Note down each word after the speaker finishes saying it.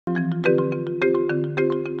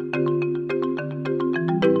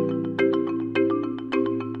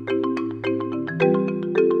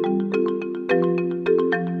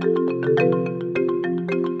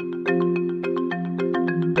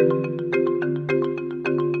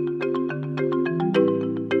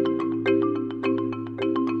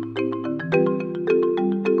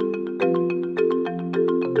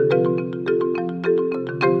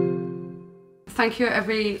Thank you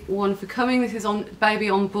everyone for coming. This is on Baby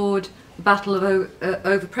on Board, Battle of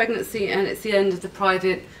Over Pregnancy, and it's the end of the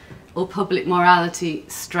private or public morality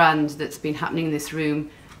strand that's been happening in this room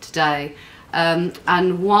today.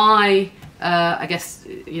 And why, I guess,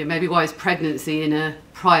 maybe why is pregnancy in a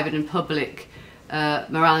private and public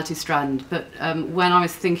morality strand? But when I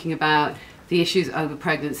was thinking about the issues over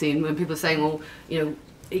pregnancy, and when people are saying, well,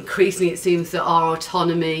 increasingly it seems that our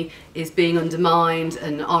autonomy is being undermined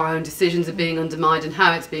and our own decisions are being undermined and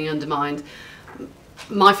how it's being undermined,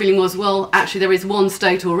 my feeling was, well, actually there is one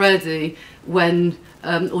state already when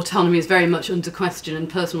autonomy is very much under question, and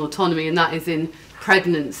personal autonomy, and that is in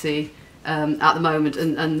pregnancy at the moment,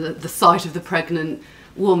 and the sight of the pregnant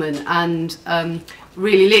woman. And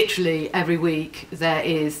really literally every week there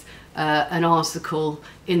is an article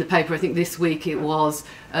in the paper. I think this week it was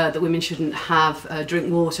that women shouldn't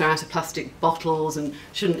drink water out of plastic bottles and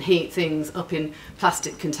shouldn't heat things up in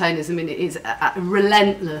plastic containers. I mean, it is a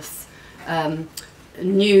relentless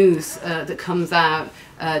news that comes out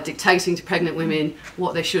dictating to pregnant women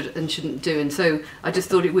what they should and shouldn't do. And so I just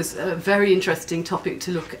thought it was a very interesting topic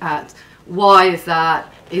to look at. Why is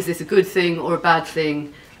that? Is this a good thing or a bad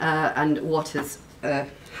thing? And what has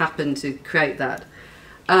happened to create that?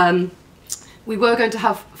 We were going to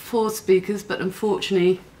have 4 speakers, but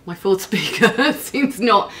unfortunately my 4th speaker seems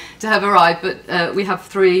not to have arrived, but we have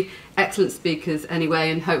 3 excellent speakers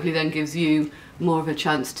anyway, and hopefully then gives you more of a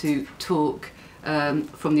chance to talk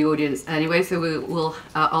from the audience anyway. So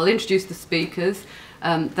I'll introduce the speakers.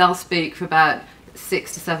 They'll speak for about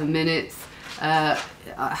 6 to 7 minutes.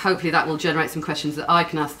 Hopefully that will generate some questions that I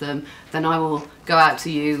can ask them. Then I will go out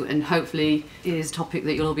to you, and hopefully it is a topic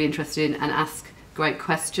that you'll all be interested in and ask great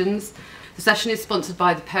questions. The session is sponsored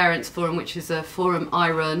by the Parents Forum, which is a forum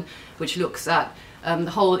I run, which looks at the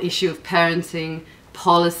whole issue of parenting,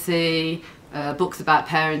 policy, books about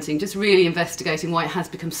parenting, just really investigating why it has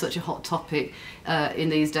become such a hot topic in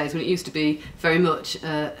these days, when it used to be very much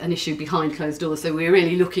an issue behind closed doors. So we're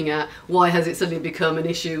really looking at why has it suddenly become an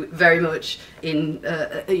issue very much in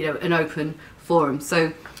an open forum.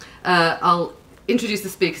 So I'll introduce the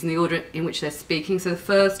speakers in the order in which they're speaking. So the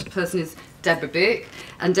first person is Deborah Bick,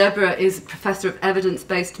 and Deborah is Professor of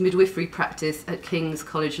Evidence-Based Midwifery Practice at King's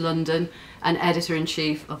College London and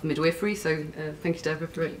Editor-in-Chief of Midwifery. So thank you, Deborah,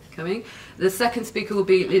 for coming. The second speaker will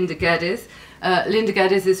be Linda Geddes. Linda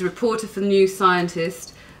Geddes is a reporter for the New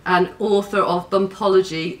Scientist and author of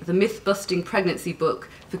Bumpology, the myth-busting pregnancy book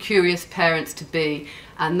for curious parents to be,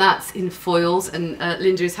 and that's in foils, and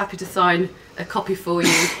Linda is happy to sign a copy for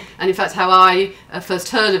you. And in fact, how I first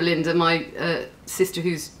heard of Linda, my sister,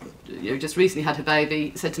 who's just recently had her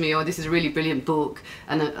baby, said to me, "Oh, this is a really brilliant book,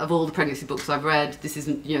 and of all the pregnancy books I've read, this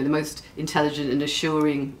isn't the most intelligent and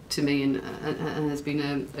assuring to me, and has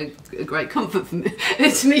been a great comfort for me,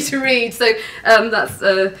 to me to read." So that's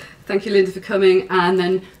thank you, Linda, for coming. And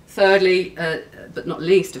then thirdly, but not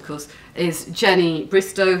least, of course, is Jenny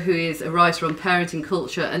Bristow, who is a writer on parenting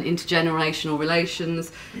culture and intergenerational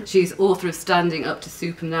relations. She's author of Standing Up to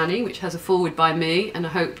Super Nanny, which has a foreword by me, and I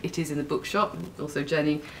hope it is in the bookshop. Also,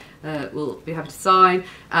 Jenny will be happy to sign,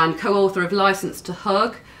 and co-author of License to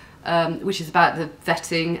Hug, which is about the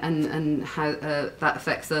vetting and how that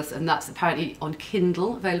affects us, and that's apparently on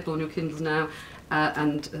Kindle, available on your Kindles now,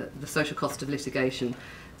 and the social cost of litigation.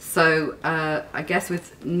 So I guess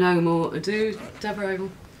with no more ado, Deborah, I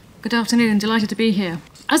will. Good afternoon, delighted to be here.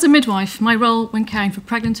 As a midwife, my role when caring for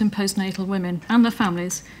pregnant and postnatal women and their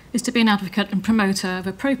families is to be an advocate and promoter of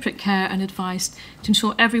appropriate care and advice to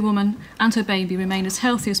ensure every woman and her baby remain as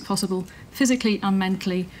healthy as possible, physically and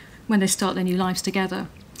mentally, when they start their new lives together.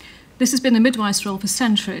 This has been the midwife's role for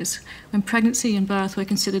centuries. When pregnancy and birth were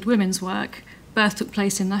considered women's work, birth took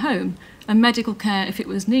place in the home, and medical care, if it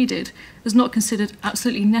was needed, was not considered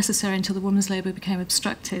absolutely necessary until the woman's labour became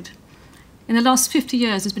obstructed. In the last 50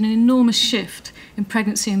 years, there's been an enormous shift in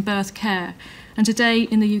pregnancy and birth care, and today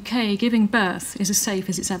in the UK, giving birth is as safe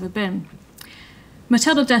as it's ever been.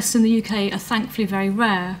 Maternal deaths in the UK are thankfully very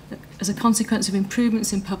rare as a consequence of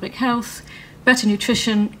improvements in public health, better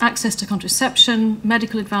nutrition, access to contraception,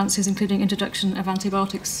 medical advances including introduction of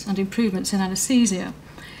antibiotics and improvements in anaesthesia.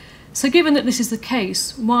 So given that this is the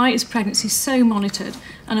case, why is pregnancy so monitored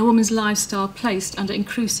and a woman's lifestyle placed under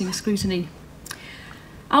increasing scrutiny?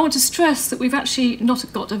 I want to stress that we've actually not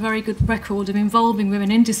got a very good record of involving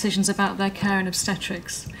women in decisions about their care and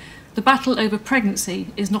obstetrics. The battle over pregnancy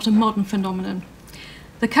is not a modern phenomenon.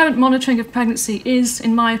 The current monitoring of pregnancy is,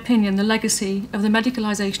 in my opinion, the legacy of the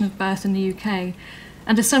medicalisation of birth in the UK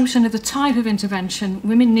and assumption of the type of intervention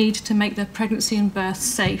women need to make their pregnancy and birth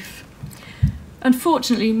safe.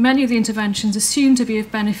 Unfortunately, many of the interventions assumed to be of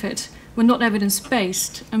benefit were not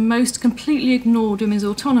evidence-based, and most completely ignored women's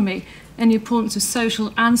autonomy and the importance of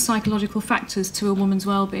social and psychological factors to a woman's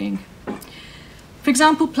well-being. For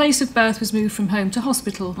example, place of birth was moved from home to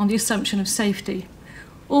hospital on the assumption of safety.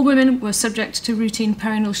 All women were subject to routine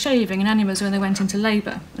perineal shaving and enemas when they went into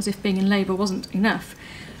labour, as if being in labour wasn't enough,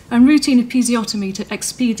 and routine episiotomy to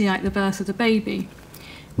expedite the birth of the baby.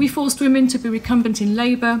 We forced women to be recumbent in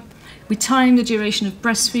labour, we timed the duration of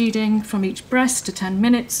breastfeeding from each breast to 10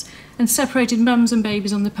 minutes, and separated mums and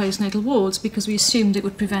babies on the postnatal wards because we assumed it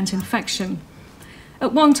would prevent infection.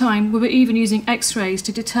 At one time, we were even using X-rays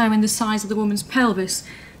to determine the size of the woman's pelvis,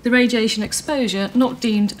 the radiation exposure not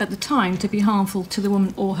deemed at the time to be harmful to the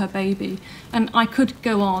woman or her baby. And I could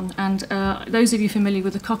go on, and those of you familiar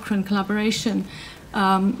with the Cochrane collaboration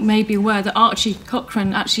may be aware that Archie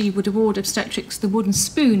Cochrane actually would award obstetrics the wooden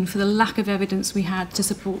spoon for the lack of evidence we had to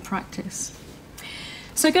support practice.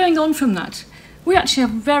 So going on from that, we actually have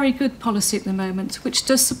very good policy at the moment which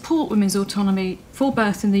does support women's autonomy for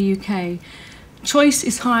birth in the UK. Choice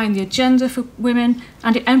is high on the agenda for women,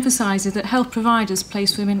 and it emphasises that health providers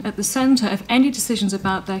place women at the centre of any decisions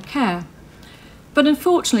about their care. But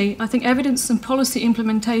unfortunately, I think evidence and policy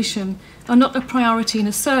implementation are not a priority in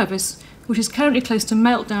a service which is currently close to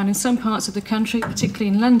meltdown in some parts of the country, particularly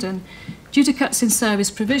in London, due to cuts in service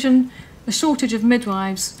provision, a shortage of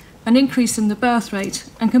midwives, an increase in the birth rate,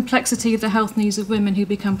 and complexity of the health needs of women who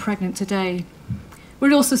become pregnant today.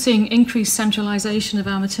 We're also seeing increased centralisation of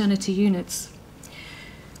our maternity units.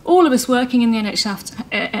 All of us working in the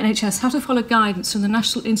NHS have to follow guidance from the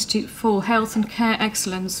National Institute for Health and Care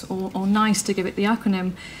Excellence, or NICE to give it the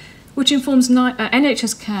acronym, which informs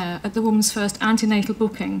NHS care at the woman's first antenatal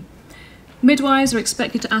booking. Midwives are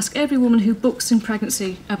expected to ask every woman who books in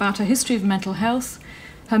pregnancy about her history of mental health,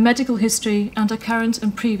 her medical history, and her current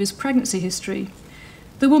and previous pregnancy history.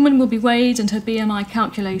 The woman will be weighed and her BMI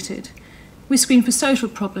calculated. We screen for social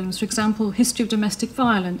problems, for example, history of domestic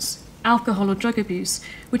violence, alcohol or drug abuse,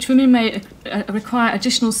 which women may require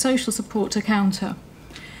additional social support to counter.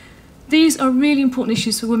 These are really important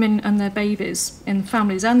issues for women and their babies in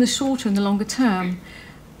families, and the shorter and the longer term.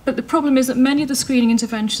 But the problem is that many of the screening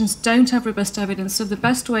interventions don't have robust evidence of the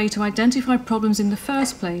best way to identify problems in the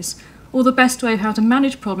first place, or the best way of how to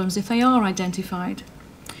manage problems if they are identified.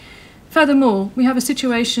 Furthermore, we have a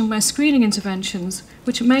situation where screening interventions,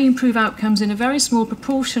 which may improve outcomes in a very small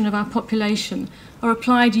proportion of our population, are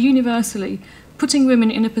applied universally, putting women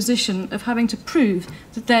in a position of having to prove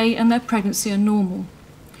that they and their pregnancy are normal.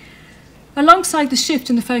 Alongside the shift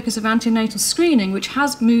in the focus of antenatal screening, which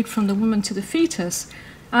has moved from the woman to the fetus,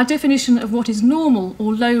 our definition of what is normal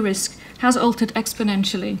or low risk has altered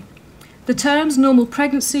exponentially. The terms normal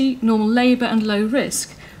pregnancy, normal labour and low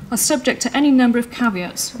risk are subject to any number of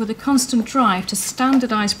caveats, with a constant drive to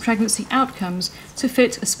standardise pregnancy outcomes to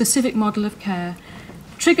fit a specific model of care,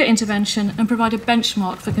 trigger intervention and provide a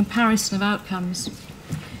benchmark for comparison of outcomes.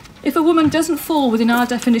 If a woman doesn't fall within our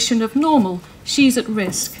definition of normal, she's at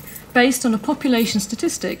risk, based on a population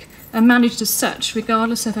statistic and managed as such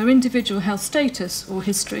regardless of her individual health status or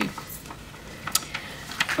history.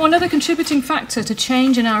 One other contributing factor to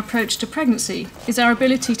change in our approach to pregnancy is our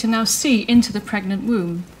ability to now see into the pregnant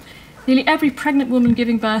womb. Nearly every pregnant woman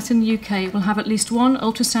giving birth in the UK will have at least one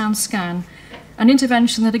ultrasound scan, an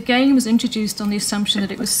intervention that again was introduced on the assumption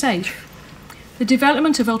that it was safe. The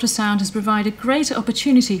development of ultrasound has provided greater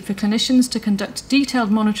opportunity for clinicians to conduct detailed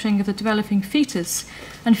monitoring of the developing fetus,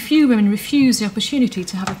 and few women refuse the opportunity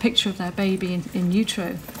to have a picture of their baby in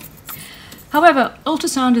utero. However,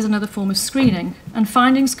 ultrasound is another form of screening, and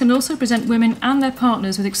findings can also present women and their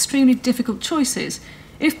partners with extremely difficult choices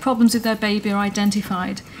if problems with their baby are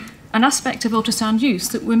identified, an aspect of ultrasound use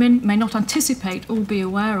that women may not anticipate or be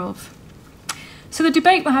aware of. So the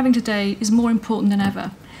debate we're having today is more important than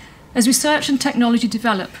ever. As research and technology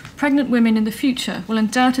develop, pregnant women in the future will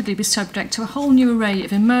undoubtedly be subject to a whole new array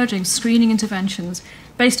of emerging screening interventions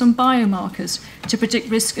based on biomarkers to predict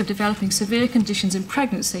risk of developing severe conditions in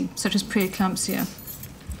pregnancy, such as preeclampsia.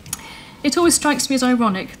 It always strikes me as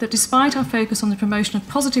ironic that despite our focus on the promotion of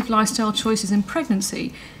positive lifestyle choices in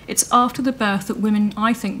pregnancy, it's after the birth that women,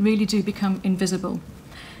 I think, really do become invisible.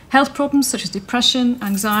 Health problems such as depression,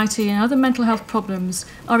 anxiety and other mental health problems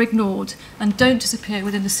are ignored and don't disappear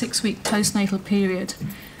within the 6-week postnatal period.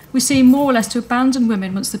 we seem more or less to abandon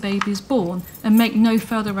women once the baby is born and make no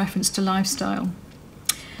further reference to lifestyle.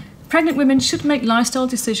 Pregnant women should make lifestyle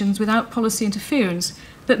decisions without policy interference,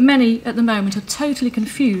 but many at the moment are totally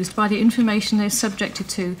confused by the information they are subjected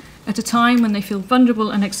to at a time when they feel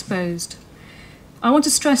vulnerable and exposed. I want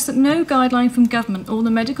to stress that no guideline from government or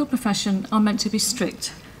the medical profession are meant to be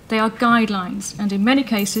strict. They are guidelines, and in many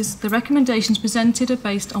cases, the recommendations presented are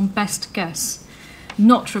based on best guess,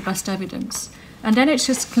 not robust evidence. And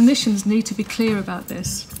NHS clinicians need to be clear about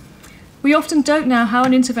this. We often don't know how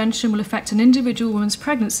an intervention will affect an individual woman's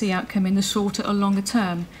pregnancy outcome in the shorter or longer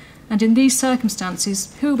term. And in these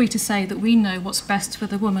circumstances, who are we to say that we know what's best for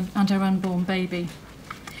the woman and her unborn baby?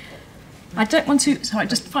 I don't want to,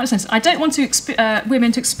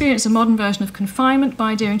 women to experience a modern version of confinement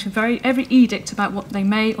by adhering to every edict about what they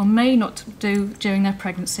may or may not do during their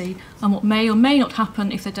pregnancy and what may or may not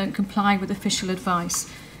happen if they don't comply with official advice.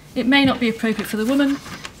 It may not be appropriate for the woman,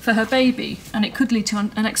 for her baby, and it could lead to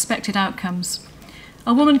unexpected outcomes.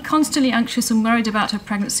 A woman constantly anxious and worried about her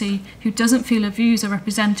pregnancy who doesn't feel her views are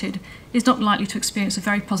represented is not likely to experience a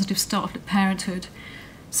very positive start at parenthood.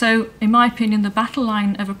 So, in my opinion, the battle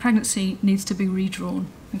line of a pregnancy needs to be redrawn.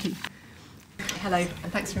 Thank you. Hello,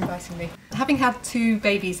 and thanks for inviting me. Having had 2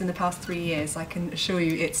 babies in the past 3 years, I can assure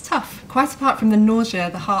you it's tough. Quite apart from the nausea,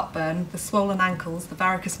 the heartburn, the swollen ankles, the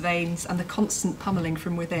varicose veins, and the constant pummelling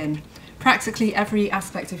from within, practically every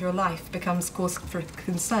aspect of your life becomes cause for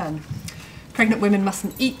concern. Pregnant women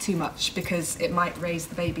mustn't eat too much because it might raise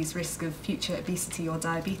the baby's risk of future obesity or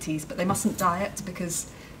diabetes, but they mustn't diet because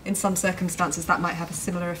in some circumstances that might have a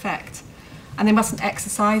similar effect. And they mustn't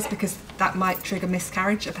exercise because that might trigger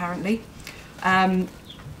miscarriage, apparently.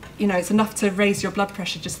 You know, it's enough to raise your blood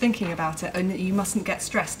pressure just thinking about it, and you mustn't get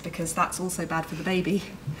stressed because that's also bad for the baby.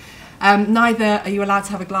 Neither are you allowed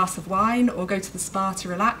to have a glass of wine or go to the spa to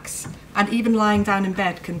relax, and even lying down in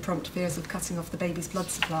bed can prompt fears of cutting off the baby's blood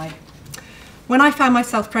supply. When I found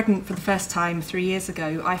myself pregnant for the first time 3 years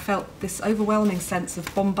ago, I felt this overwhelming sense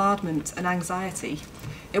of bombardment and anxiety.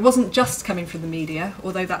 It wasn't just coming from the media,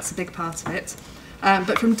 although that's a big part of it,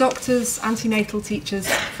 but from doctors, antenatal teachers,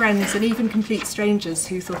 friends, and even complete strangers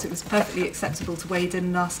who thought it was perfectly acceptable to wade in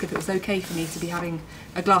and ask if it was okay for me to be having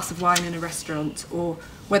a glass of wine in a restaurant, or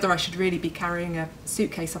whether I should really be carrying a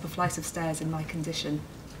suitcase up a flight of stairs in my condition.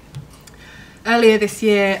 Earlier this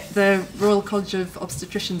year, the Royal College of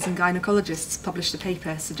Obstetricians and Gynecologists published a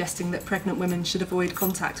paper suggesting that pregnant women should avoid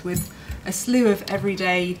contact with a slew of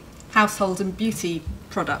everyday household and beauty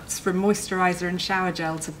products, from moisturiser and shower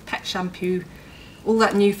gel to pet shampoo, all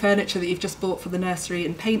that new furniture that you've just bought for the nursery,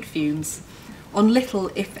 and paint fumes, on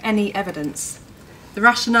little, if any, evidence. The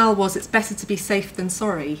rationale was it's better to be safe than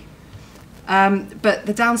sorry. But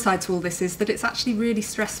the downside to all this is that it's actually really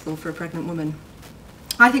stressful for a pregnant woman.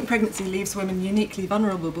 I think pregnancy leaves women uniquely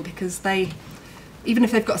vulnerable because they, even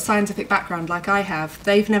if they've got a scientific background like I have,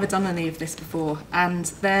 they've never done any of this before, and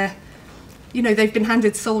they've been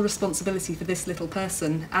handed sole responsibility for this little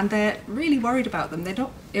person, and they're really worried about them. They're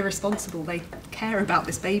not irresponsible, they care about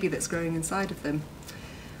this baby that's growing inside of them.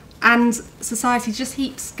 And society just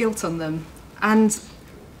heaps guilt on them. And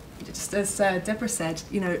just as Deborah said,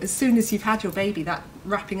 as soon as you've had your baby, that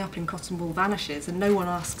wrapping up in cotton wool vanishes, and no one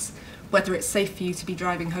asks whether it's safe for you to be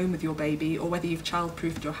driving home with your baby, or whether you've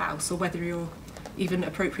child-proofed your house, or whether you're even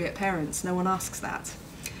appropriate parents. No one asks that.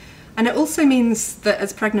 And it also means that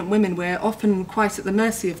as pregnant women, we're often quite at the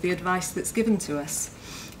mercy of the advice that's given to us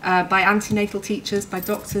by antenatal teachers, by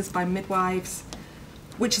doctors, by midwives,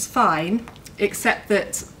 which is fine, except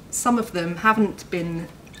that some of them haven't been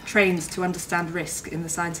trained to understand risk in the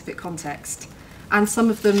scientific context. And some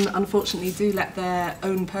of them, unfortunately, do let their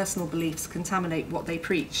own personal beliefs contaminate what they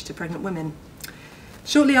preach to pregnant women.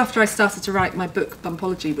 Shortly after I started to write my book,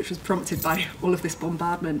 Bumpology, which was prompted by all of this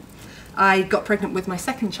bombardment, I got pregnant with my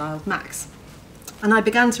second child, Max. And I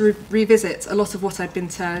began to revisit a lot of what I'd been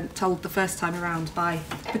told the first time around,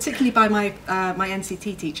 particularly by my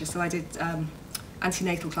NCT teacher. So I did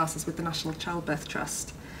antenatal classes with the National Childbirth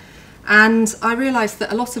Trust. And I realised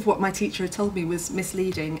that a lot of what my teacher had told me was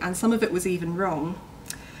misleading, and some of it was even wrong.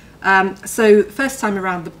 So first time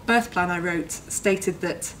around, the birth plan I wrote stated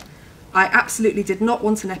that I absolutely did not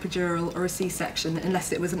want an epidural or a C-section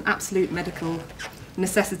unless it was an absolute medical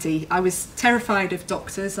necessity. I was terrified of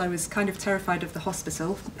doctors. I was kind of terrified of the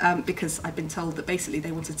hospital because I'd been told that basically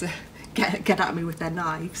they wanted to get at me with their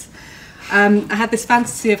knives. I had this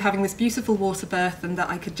fantasy of having this beautiful water birth, and that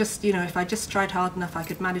I could just, if I just tried hard enough, I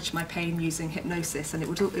could manage my pain using hypnosis, and it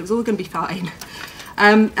was all going to be fine.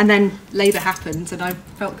 And then labour happened, and I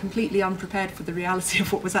felt completely unprepared for the reality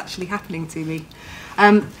of what was actually happening to me.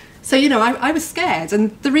 So, you know, I was scared,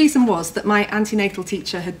 and the reason was that my antenatal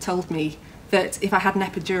teacher had told me that if I had an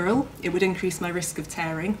epidural, it would increase my risk of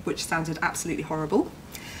tearing, which sounded absolutely horrible.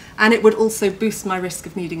 And it would also boost my risk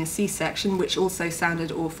of needing a C-section, which also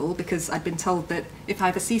sounded awful, because I'd been told that if I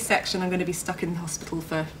have a C-section, I'm going to be stuck in the hospital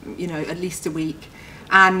for, you know, at least a week.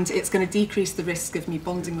 And it's going to decrease the risk of me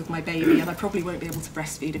bonding with my baby, and I probably won't be able to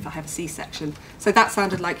breastfeed if I have a C-section. So that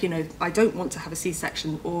sounded like, you know, I don't want to have a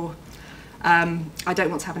C-section, or I don't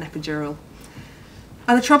want to have an epidural.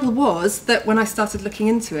 And the trouble was that when I started looking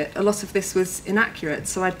into it, a lot of this was inaccurate.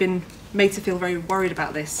 So I'd been made to feel very worried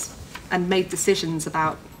about this and made decisions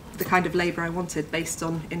about the kind of labour I wanted based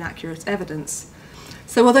on inaccurate evidence.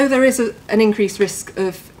 So although there is an increased risk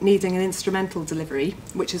of needing an instrumental delivery,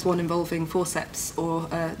 which is one involving forceps or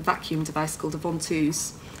a vacuum device called a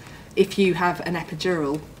ventouse, if you have an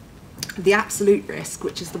epidural, the absolute risk,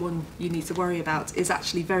 which is the one you need to worry about, is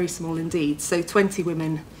actually very small indeed. So 20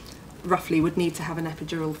 women roughly would need to have an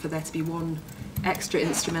epidural for there to be one extra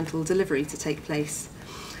instrumental delivery to take place.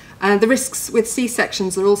 And the risks with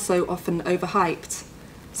C-sections are also often overhyped.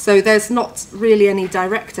 So there's not really any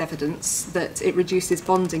direct evidence that it reduces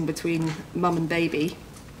bonding between mum and baby.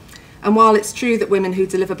 And while it's true that women who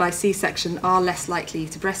deliver by C-section are less likely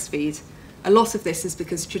to breastfeed, a lot of this is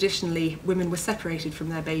because traditionally women were separated from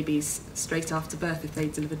their babies straight after birth if they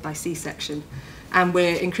delivered by C-section. And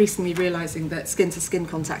we're increasingly realising that skin-to-skin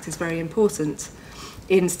contact is very important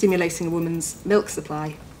in stimulating a woman's milk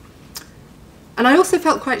supply. And I also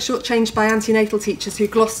felt quite shortchanged by antenatal teachers who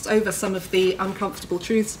glossed over some of the uncomfortable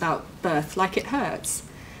truths about birth, like it hurts,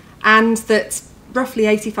 and that roughly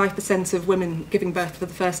 85% of women giving birth for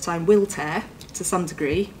the first time will tear to some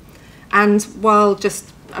degree, and while just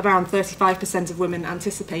around 35% of women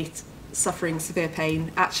anticipate suffering severe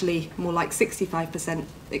pain, actually more like 65%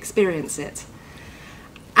 experience it.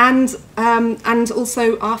 And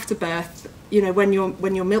also after birth, you know, when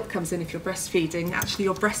your milk comes in, if you're breastfeeding, actually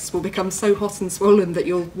your breasts will become so hot and swollen that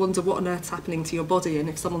you'll wonder what on earth's happening to your body, and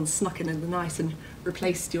if someone's snuck in the night and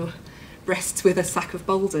replaced your breasts with a sack of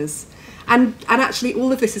boulders. And actually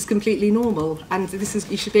all of this is completely normal, and this is,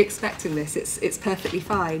 you should be expecting this, it's perfectly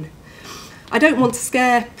fine. I don't want to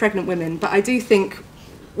scare pregnant women, but I do think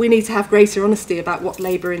we need to have greater honesty about what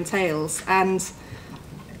labour entails, and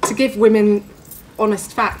to give women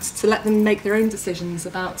honest facts, to let them make their own decisions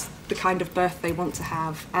about the kind of birth they want to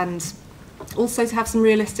have, and also to have some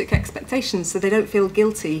realistic expectations so they don't feel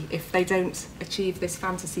guilty if they don't achieve this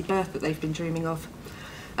fantasy birth that they've been dreaming of.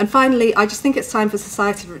 And finally, I just think it's time for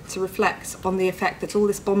society to reflect on the effect that all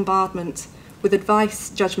this bombardment with advice,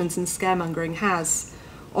 judgments and scaremongering has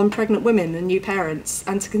on pregnant women and new parents,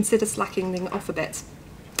 and to consider slacking off a bit,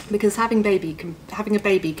 because having a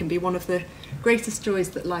baby can be one of the greatest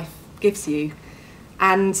joys that life gives you,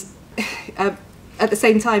 and at the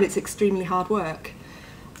same time it's extremely hard work,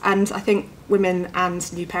 and I think women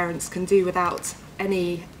and new parents can do without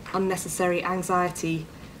any unnecessary anxiety,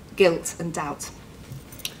 guilt and doubt.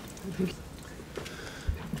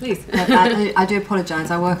 Please. I do apologise,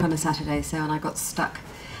 I work on a Saturday, and I got stuck.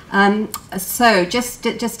 So just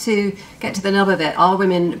to get to the nub of it, are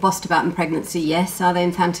women bossed about in pregnancy? Yes. Are they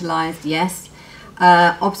infantilised? Yes.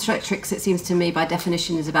 Obstetrics, it seems to me, by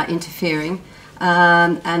definition, is about interfering,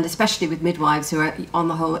 and especially with midwives who are, on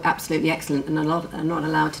the whole, absolutely excellent and are not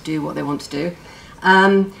allowed to do what they want to do.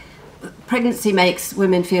 Pregnancy makes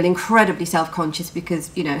women feel incredibly self-conscious because,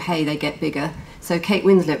 you know, hey, they get bigger. So Kate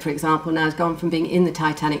Winslet, for example, now has gone from being in the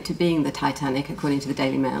Titanic to being the Titanic, according to the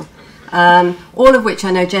Daily Mail. All of which I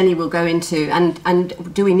know Jenny will go into,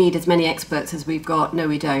 and do we need as many experts as we've got? No,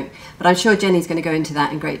 we don't. But I'm sure Jenny's going to go into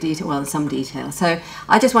that in great detail, well, in some detail. So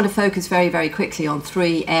I just want to focus very, very quickly on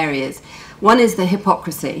three areas. One is the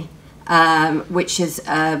hypocrisy, which has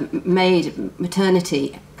made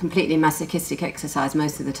maternity completely masochistic exercise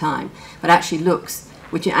most of the time, but actually looks,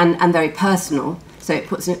 and very personal, so it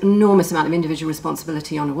puts an enormous amount of individual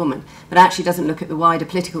responsibility on a woman, but actually doesn't look at the wider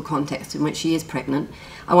political context in which she is pregnant.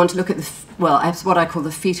 I want to look at it's what I call the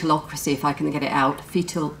fetalocracy, if I can get it out,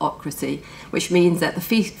 fetalocracy, which means that the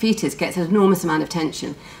fetus gets an enormous amount of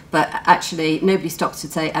attention, but actually nobody stops to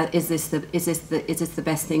say, is this the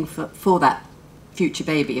best thing for that future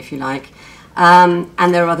baby, if you like. And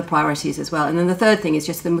there are other priorities as well. And then the third thing is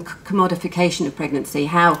just the commodification of pregnancy,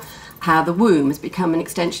 how the womb has become an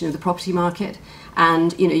extension of the property market.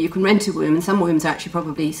 And, you know, you can rent a womb, and some wombs are actually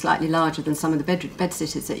probably slightly larger than some of the bed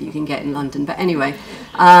sitters that you can get in London. But anyway,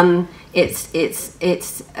 it's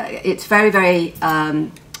very, very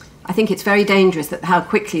I think it's very dangerous that how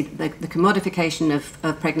quickly the commodification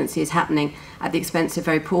of pregnancy is happening at the expense of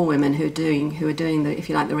very poor women who are doing the, if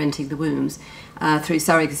you like, the renting the wombs through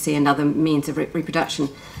surrogacy and other means of reproduction.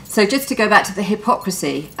 So just to go back to the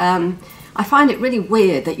hypocrisy, I find it really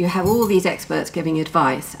weird that you have all these experts giving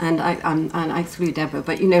advice, and I exclude Deborah,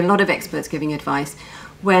 but a lot of experts giving advice,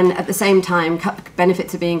 when at the same time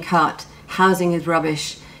benefits are being cut, housing is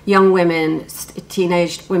rubbish, young women,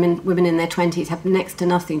 teenage women in their 20s have next to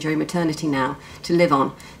nothing during maternity now to live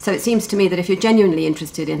on. So it seems to me that if you're genuinely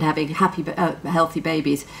interested in having happy, healthy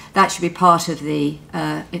babies, that should be part of the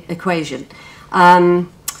equation.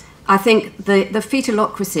 I think the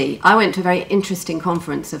fetalocracy, I went to a very interesting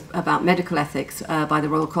conference about medical ethics by the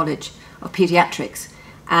Royal College of Paediatrics,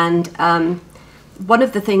 and one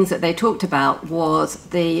of the things that they talked about was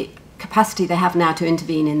the capacity they have now to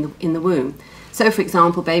intervene in the womb. So, for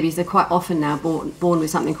example, babies are quite often now born with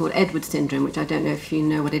something called Edwards syndrome, which I don't know if you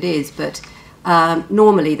know what it is, but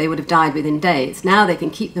normally they would have died within days. Now they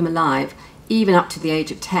can keep them alive even up to the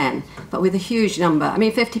age of 10, but with a huge number. I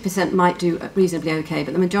mean, 50% might do reasonably okay,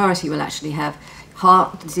 but the majority will actually have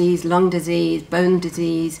heart disease, lung disease, bone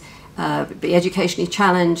disease, be educationally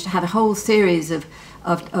challenged, have a whole series of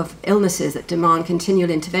illnesses that demand continual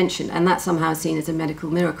intervention, and that's somehow seen as a medical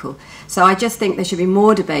miracle. So I just think there should be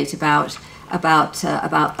more debate about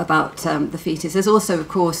the fetus. There's also, of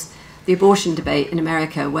course, the abortion debate in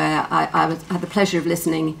America, where I had the pleasure of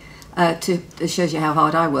listening to, it shows you how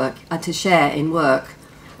hard I work, to share in work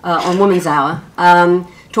on Woman's Hour,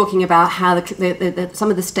 talking about how some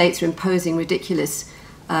of the states are imposing ridiculous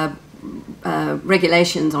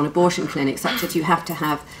regulations on abortion clinics, such that you have to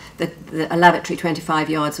have a lavatory 25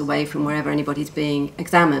 yards away from wherever anybody's being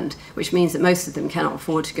examined, which means that most of them cannot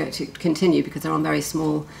afford to continue because they're on very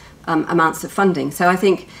small amounts of funding. So I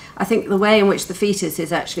think the way in which the fetus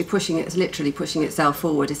is actually literally pushing itself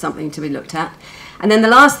forward is something to be looked at. And then the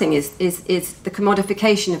last thing is the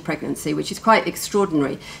commodification of pregnancy, which is quite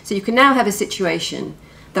extraordinary. So you can now have a situation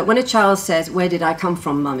that when a child says, "Where did I come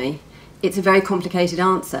from, mummy?" it's a very complicated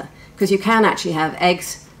answer, because you can actually have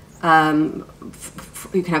eggs.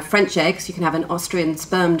 You can have French eggs, you can have an Austrian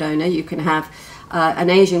sperm donor, you can have an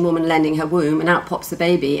Asian woman lending her womb, and out pops the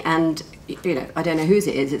baby, and I don't know whose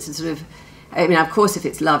it is. It's a sort of, I mean, of course, if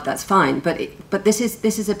it's love, that's fine, but this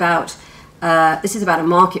is about a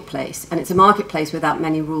marketplace, and it's a marketplace without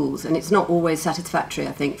many rules, and it's not always satisfactory,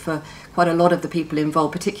 I think, for quite a lot of the people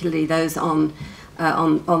involved, particularly those who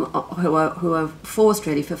are forced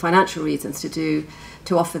really for financial reasons to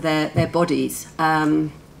offer their bodies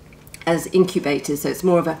as incubators. So it's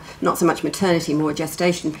more of a, not so much maternity, more a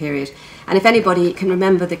gestation period. And if anybody can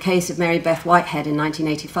remember the case of Mary Beth Whitehead in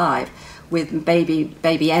 1985 with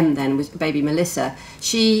baby M, then with baby Melissa,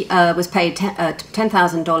 she was paid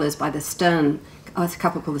 $10,000 by the Stern, a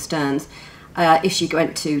couple called the Sterns, if she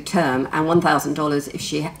went to term, and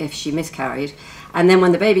 $1,000 if she miscarried. And then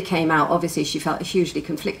when the baby came out, obviously she felt hugely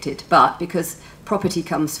conflicted, but because property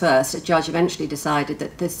comes first, a judge eventually decided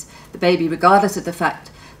that the baby, regardless of the fact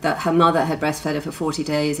that her mother had breastfed her for 40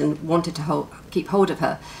 days and wanted to keep hold of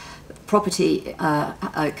her, property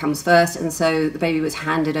comes first, and so the baby was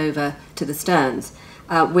handed over to the Sterns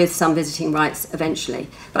with some visiting rights eventually.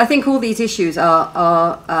 But I think all these issues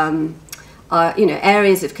are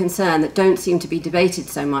areas of concern that don't seem to be debated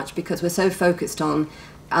so much, because we're so focused on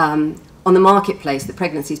the marketplace that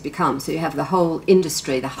pregnancies become. So you have the whole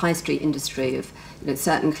industry, the high street industry of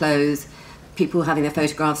certain clothes, people having their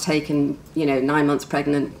photographs taken 9 months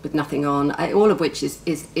pregnant with nothing on, all of which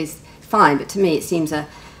is fine, but to me it seems a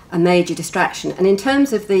major distraction. And in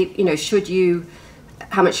terms of the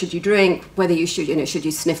how much should you drink, whether you should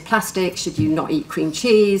you sniff plastic, should you not eat cream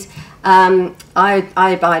cheese, I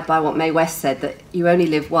abide by what Mae West said, that you only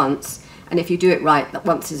live once, and if you do it right, that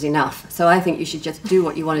once is enough. So I think you should just do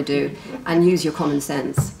what you want to do and use your common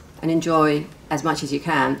sense and enjoy as much as you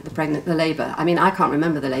can the labour. I mean, I can't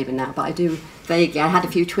remember the labour now, but I do vaguely. I had a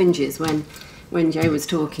few twinges when Joe was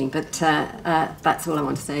talking, but that's all I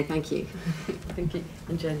want to say. Thank you. Thank you.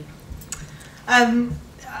 And Jenny?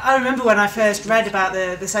 I remember when I first read about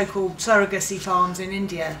the so-called surrogacy farms in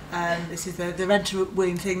India. This is the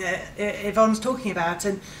rent-a-womb thing that Yvonne's talking about,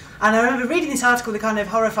 and I remember reading this article with kind of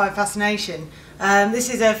horrified fascination. This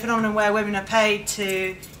is a phenomenon where women are paid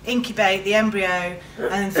to incubate the embryo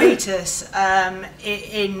and fetus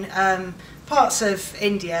in parts of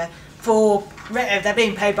India. They're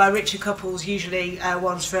being paid by richer couples, usually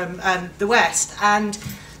ones from the West, and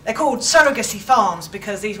they're called surrogacy farms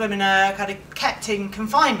because these women are kind of kept in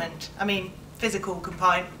confinement, physical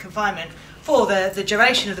confinement, for the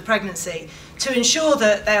duration of the pregnancy, to ensure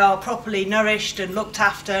that they are properly nourished and looked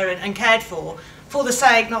after and cared for for the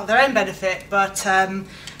sake, not of their own benefit, but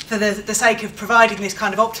for the sake of providing this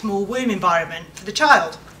kind of optimal womb environment for the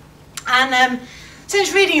child. And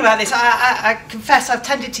since reading about this, I confess I've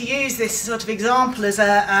tended to use this sort of example as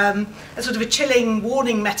a sort of a chilling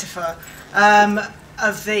warning metaphor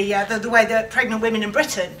of the way that pregnant women in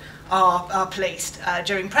Britain are policed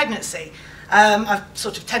during pregnancy. I've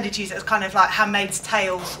sort of tended to use it as kind of like Handmaid's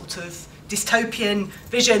Tale sort of dystopian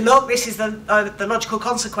vision. Look, this is the logical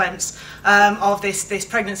consequence of this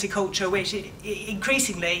pregnancy culture, which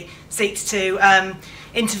increasingly seeks to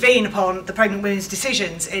intervene upon the pregnant women's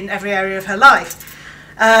decisions in every area of her life.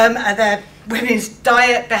 And their women's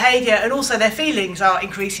diet, behaviour, and also their feelings are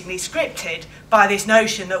increasingly scripted by this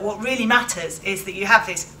notion that what really matters is that you have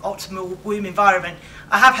this optimal womb environment.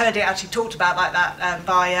 I have heard it actually talked about like that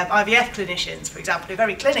by IVF clinicians, for example, who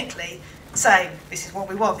very clinically say this is what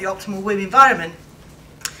we want, the optimal womb environment.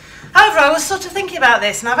 However, I was sort of thinking about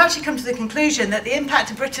this, and I've actually come to the conclusion that the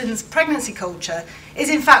impact of Britain's pregnancy culture is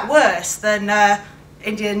in fact worse than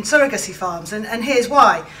Indian surrogacy farms, and here's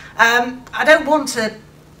why. I don't want to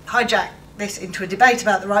hijack this into a debate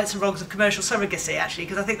about the rights and wrongs of commercial surrogacy, actually,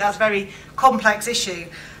 because I think that's a very complex issue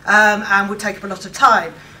and would take up a lot of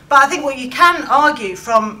time. But I think what you can argue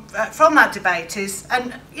from that debate is,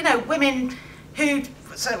 and you know, women who,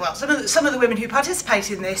 some of the women who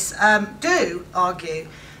participate in this do argue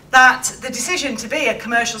that the decision to be a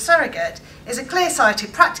commercial surrogate is a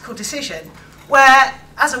clear-sighted, practical decision where,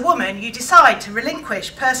 as a woman, you decide to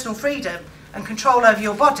relinquish personal freedom and control over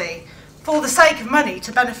your body for the sake of money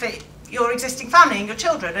to benefit your existing family and your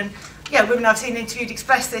children. And yeah, women I've seen interviewed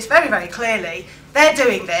express this very, very clearly. They're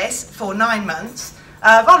doing this for 9 months,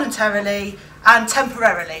 voluntarily and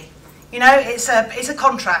temporarily. You know, it's a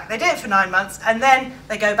contract. They do it for 9 months and then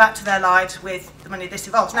they go back to their lives with the money this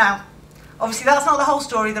involves. Now, obviously that's not the whole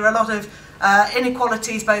story. There are a lot of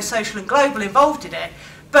inequalities, both social and global, involved in it.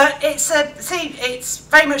 But it's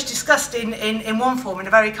very much discussed in one form, in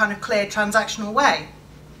a very kind of clear transactional way.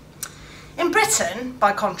 In Britain,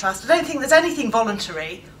 by contrast, I don't think there's anything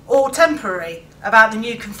voluntary or temporary about the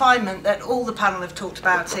new confinement that all the panel have talked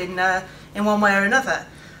about in one way or another.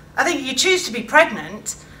 I think you choose to be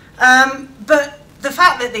pregnant, but the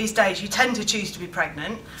fact that these days you tend to choose to be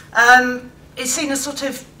pregnant is seen as sort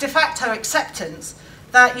of de facto acceptance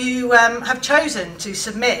that you have chosen to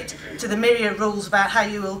submit to the myriad rules about how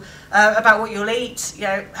you will, about what you'll eat, you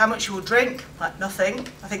know, how much you will drink, like nothing.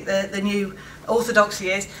 I think the new orthodoxy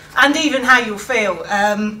is, and even how you'll feel.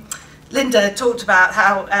 Linda talked about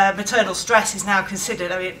how maternal stress is now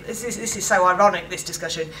considered. I mean, this is so ironic, this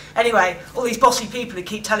discussion. Anyway, all these bossy people who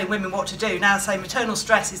keep telling women what to do now say maternal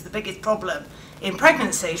stress is the biggest problem in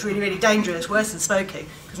pregnancy. It's really, really dangerous, worse than smoking,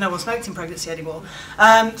 because no one smokes in pregnancy anymore.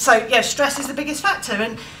 So, yeah, stress is the biggest factor.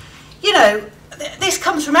 And, you know, this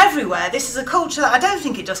comes from everywhere. This is a culture that I don't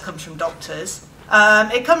think it just comes from doctors.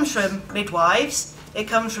 It comes from midwives. It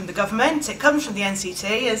comes from the government, it comes from the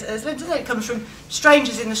NCT, as Linda said, it comes from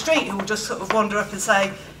strangers in the street who will just sort of wander up and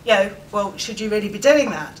say, you know, well, should you really be doing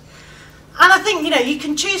that? And I think, you know, you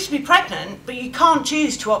can choose to be pregnant, but you can't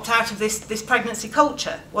choose to opt out of this pregnancy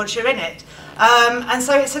culture once you're in it. And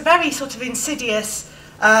so it's a very sort of insidious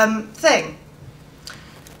thing.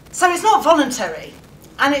 So it's not voluntary,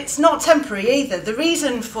 and it's not temporary either. The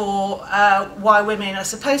reason for why women are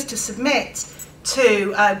supposed to submit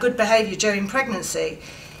to good behaviour during pregnancy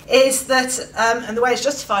is that, and the way it's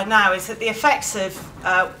justified now, is that the effects of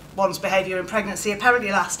one's behaviour in pregnancy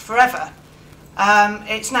apparently last forever.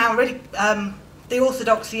 It's now really, the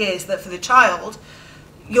orthodoxy is that for the child,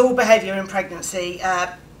 your behaviour in pregnancy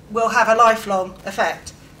will have a lifelong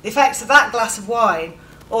effect. The effects of that glass of wine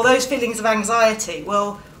or those feelings of anxiety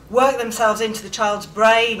will work themselves into the child's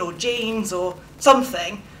brain or genes or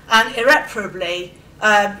something and irreparably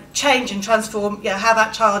change and transform, you know, how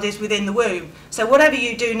that child is within the womb. So whatever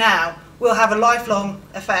you do now will have a lifelong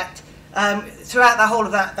effect throughout the whole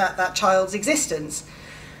of that child's existence.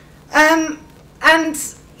 And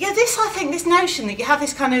yeah, I think this notion that you have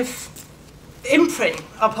this kind of imprint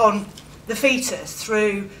upon the fetus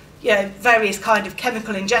through, you know, various kind of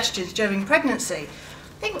chemical ingestions during pregnancy,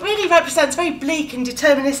 I think really represents a very bleak and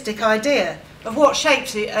deterministic idea of what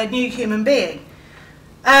shapes a new human being.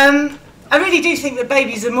 I really do think that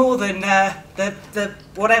babies are more than the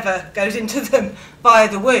whatever goes into them via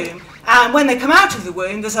the womb. And when they come out of the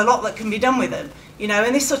womb, there's a lot that can be done with them. You know,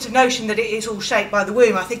 and this sort of notion that it is all shaped by the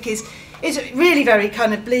womb, I think is really very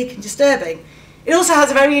kind of bleak and disturbing. It also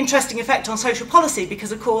has a very interesting effect on social policy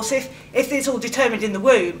because, of course, if it's all determined in the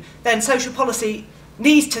womb, then social policy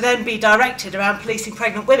needs to then be directed around policing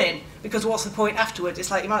pregnant women, because what's the point afterwards? It's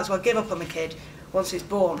like you might as well give up on the kid once it's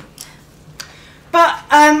born. But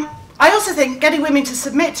I also think getting women to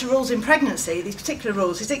submit to rules in pregnancy, these particular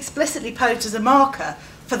rules, is explicitly posed as a marker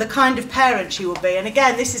for the kind of parent she will be. And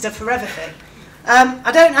again, this is a forever thing.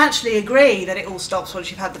 I don't actually agree that it all stops once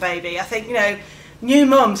you've had the baby. I think, new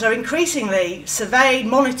mums are increasingly surveyed,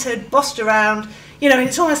 monitored, bossed around. And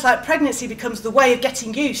it's almost like pregnancy becomes the way of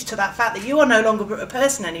getting used to that fact that you are no longer a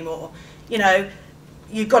person anymore.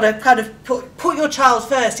 You've got to kind of put your child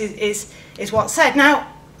first is what's said. Now,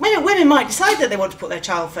 women might decide that they want to put their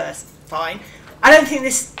child first, fine. I don't think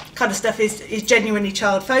this kind of stuff is genuinely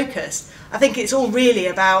child-focused. I think it's all really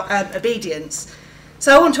about obedience.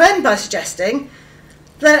 So I want to end by suggesting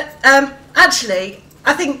that actually,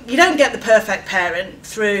 I think you don't get the perfect parent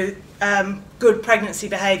through good pregnancy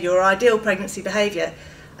behaviour or ideal pregnancy behaviour.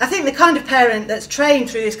 I think the kind of parent that's trained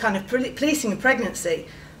through this kind of policing of pregnancy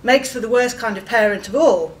makes for the worst kind of parent of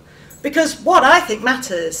all. Because what I think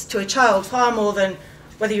matters to a child far more than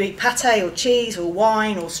whether you eat pate or cheese or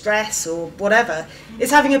wine or stress or whatever,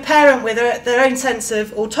 is having a parent with their own sense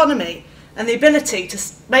of autonomy and the ability to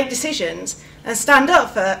make decisions and stand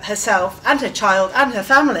up for herself and her child and her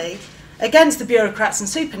family against the bureaucrats and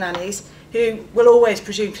super nannies who will always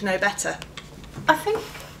presume to know better. I think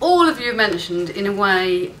all of you mentioned, in a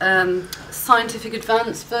way, scientific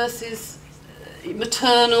advance versus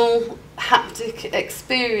maternal haptic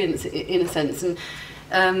experience, in a sense. And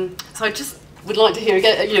so I just would like to hear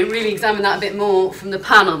again, really examine that a bit more from the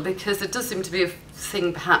panel, because there does seem to be a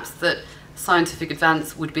thing, perhaps, that scientific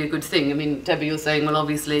advance would be a good thing. I mean, Debbie, you're saying, well,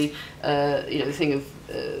 obviously, the thing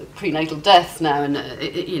of prenatal death now, and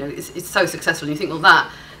it's so successful, and you think, well,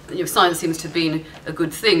 that science seems to have been a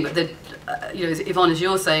good thing, but Yvonne, as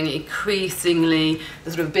you're saying, increasingly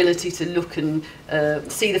the sort of ability to look and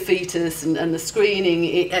see the fetus and the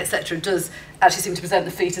screening, etc., does actually seem to present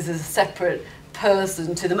the fetus as a separate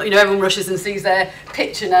person to them. Everyone rushes and sees their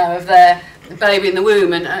picture now of their baby in the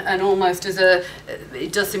womb, and almost as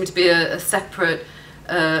it does seem to be a separate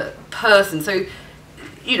person. So,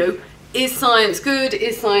 is science good?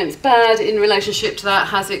 Is science bad in relationship to that?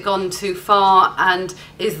 Has it gone too far? And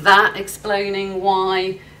is that explaining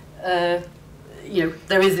why, there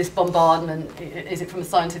is this bombardment? Is it from a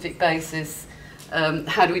scientific basis?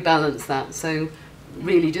 How do we balance that? So,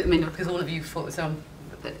 really, because all of you thought so.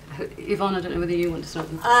 Yvonne, I don't know whether you want to start.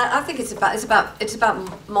 I think it's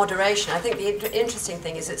about moderation. I think the interesting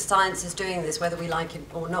thing is that science is doing this whether we like it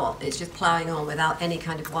or not. It's just ploughing on without any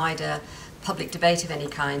kind of wider public debate of any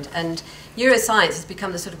kind. And neuroscience has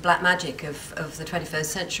become the sort of black magic of the 21st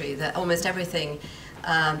century, that almost everything,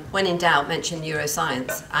 when in doubt, mention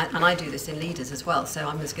neuroscience. And I do this in leaders as well, so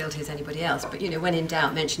I'm as guilty as anybody else. But, when in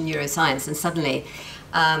doubt, mention neuroscience, and suddenly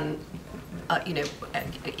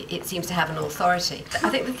it seems to have an authority. I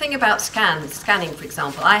think the thing about scanning, for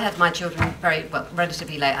example, I had my children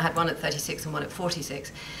relatively late. I had one at 36 and one at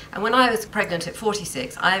 46. And when I was pregnant at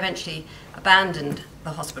 46, I eventually abandoned the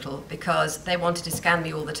hospital because they wanted to scan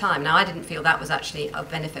me all the time. Now, I didn't feel that was actually of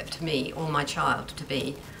benefit to me or my child to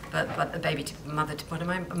be, but a baby to mother to, what am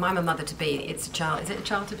I? I'm a mother to be. It's a child. Is it a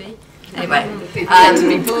child to be? Anyway, to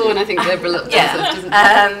be born. I think Deborah looked at it,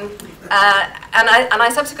 doesn't and I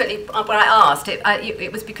subsequently, when I asked,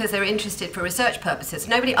 it was because they were interested for research purposes.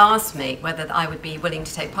 Nobody asked me whether I would be willing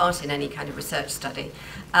to take part in any kind of research study.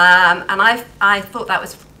 And I thought that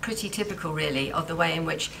was pretty typical, really, of the way in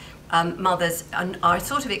which mothers are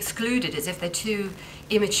sort of excluded as if they're too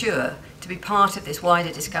immature to be part of this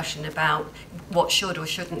wider discussion about what should or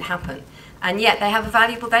shouldn't happen. And yet they have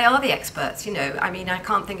they are the experts, I mean, I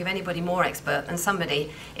can't think of anybody more expert than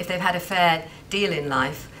somebody, if they've had a fair deal in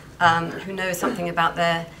life, who knows something about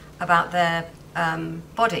their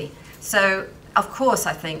body. So, of course,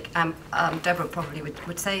 I think, Deborah probably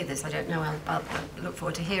would say this, I don't know, I'll look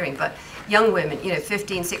forward to hearing, but young women,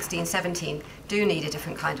 15, 16, 17, do need a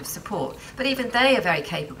different kind of support. But even they are very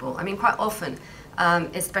capable. I mean, quite often,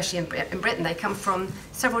 especially in Britain, they come from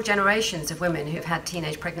several generations of women who've had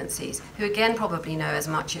teenage pregnancies, who again probably know as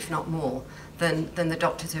much, if not more, than the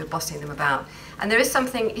doctors who are bossing them about. And there is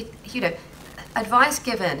something, advice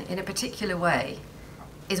given in a particular way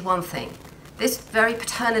is one thing. This very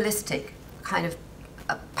paternalistic kind of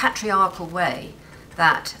patriarchal way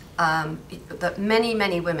that that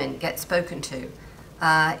many women get spoken to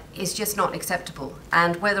is just not acceptable.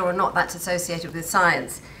 And whether or not that's associated with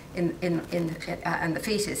science and the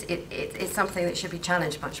fetus, it's something that should be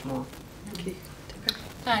challenged much more.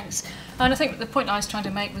 Thanks. And I think the point I was trying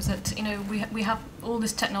to make was that we have all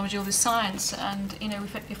this technology, all this science, and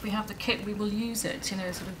if we have the kit, we will use it. Sort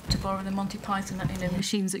of to borrow the Monty Python,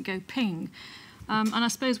 machines that go ping. And I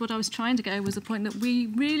suppose what I was trying to go was the point that we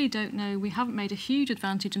really don't know. We haven't made a huge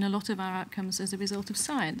advantage in a lot of our outcomes as a result of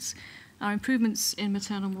science. Our improvements in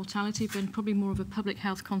maternal mortality have been probably more of a public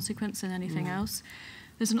health consequence than anything else.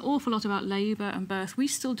 There's an awful lot about labour and birth. We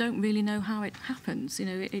still don't really know how it happens. You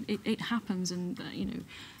know, it happens, and you know,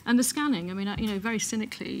 and the scanning. I mean, you know, very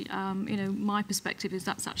cynically, you know, my perspective is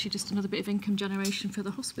that's actually just another bit of income generation for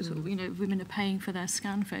the hospital. You know, women are paying for their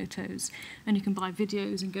scan photos, and you can buy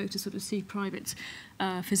videos and go to sort of see private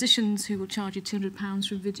physicians who will charge you £200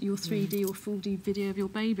 for your 3D or 4D video of your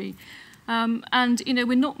baby. And, you know,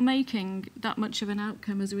 we're not making that much of an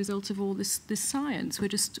outcome as a result of all this science. We're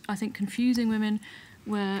just, I think, confusing women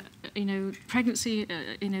where, you know, pregnancy,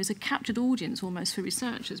 you know, is a captured audience almost for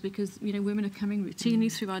researchers because, you know, women are coming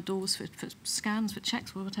routinely through our doors for scans, for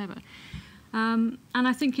checks, or whatever. And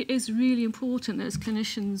I think it is really important that as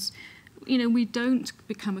clinicians, you know, we don't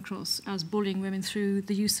come across as bullying women through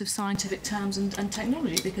the use of scientific terms and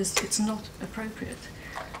technology because it's not appropriate.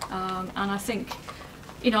 And I think,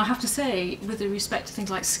 you know, I have to say, with respect to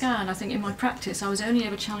things like scan, I think in my practice I was only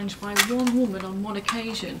ever challenged by one woman on one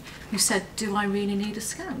occasion who said, do I really need a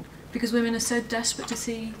scan? Because women are so desperate to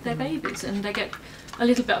see their babies, and they get a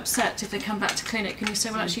little bit upset if they come back to clinic and you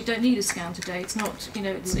say, well, actually you don't need a scan today, it's not, you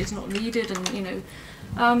know, it's not needed, and, you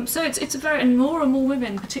know. So it's a very, and more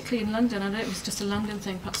women, particularly in London, I know it was just a London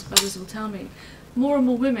thing, perhaps others will tell me, more and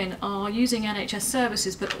more women are using NHS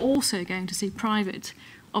services but also going to see private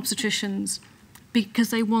obstetricians because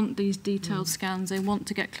they want these detailed scans, they want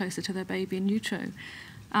to get closer to their baby in utero.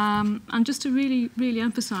 And just to really, really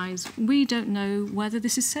emphasise, we don't know whether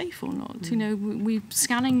this is safe or not. You know,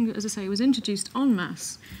 scanning, as I say, was introduced en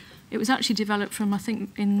masse. It was actually developed from, I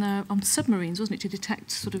think, on submarines, wasn't it, to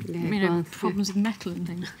detect sort of, you know, problems with metal and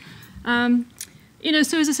things. You know,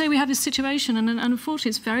 so as I say, we have this situation, and unfortunately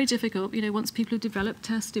it's very difficult, you know, once people have developed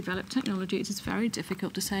tests, developed technology, it is very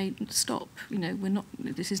difficult to say, stop, you know,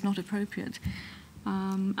 this is not appropriate.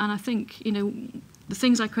 And I think, you know, the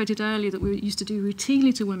things I quoted earlier that we used to do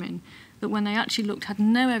routinely to women, that when they actually looked had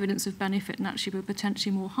no evidence of benefit and actually were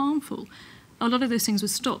potentially more harmful, a lot of those things were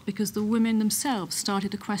stopped because the women themselves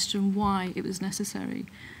started to question why it was necessary.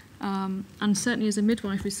 And certainly as a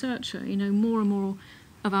midwife researcher, you know, more and more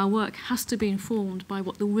of our work has to be informed by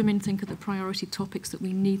what the women think are the priority topics that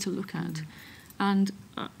we need to look at. And,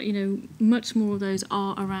 you know, much more of those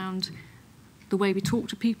are around the way we talk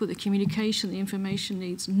to people, the communication, the information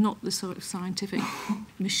needs, not the sort of scientific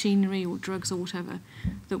machinery or drugs or whatever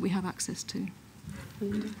that we have access to.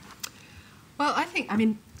 Well, I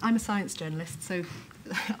mean, I'm a science journalist, so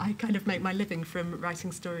I kind of make my living from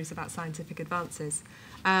writing stories about scientific advances.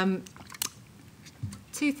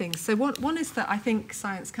 Two things. So one is that I think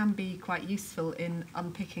science can be quite useful in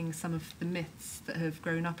unpicking some of the myths that have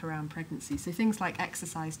grown up around pregnancy. So things like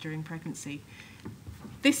exercise during pregnancy.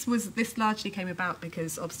 This largely came about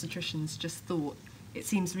because obstetricians just thought it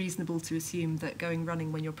seems reasonable to assume that going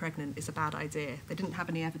running when you're pregnant is a bad idea. They didn't have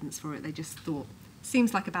any evidence for it. They just thought,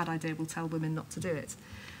 seems like a bad idea, we'll tell women not to do it.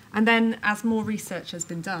 And then as more research has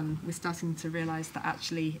been done, we're starting to realise that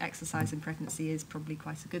actually exercise in pregnancy is probably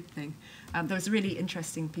quite a good thing. There was a really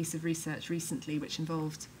interesting piece of research recently which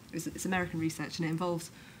involved, it's American research, and it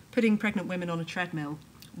involved putting pregnant women on a treadmill,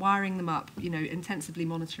 wiring them up, you know, intensively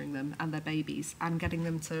monitoring them and their babies, and getting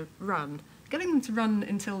them to run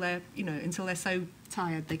until they're so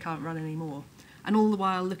tired they can't run anymore. And all the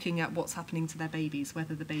while looking at what's happening to their babies,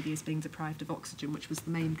 whether the baby is being deprived of oxygen, which was the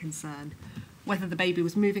main concern, whether the baby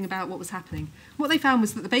was moving about, what was happening. What they found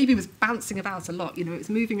was that the baby was bouncing about a lot, you know, it was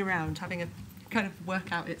moving around, having a kind of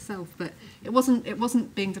workout itself, but it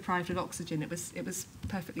wasn't being deprived of oxygen, it was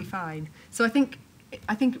perfectly fine. So I think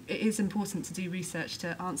it is important to do research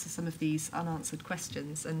to answer some of these unanswered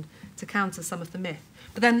questions and to counter some of the myth.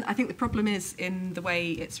 But then I think the problem is in the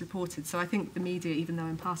way it's reported. So I think the media, even though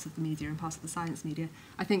I'm part of the media and part of the science media,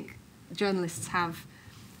 I think journalists I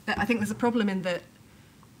think there's a problem in that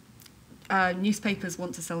newspapers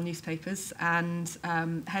want to sell newspapers, and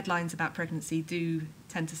headlines about pregnancy do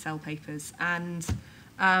tend to sell papers, and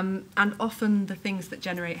often the things that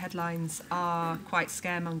generate headlines are quite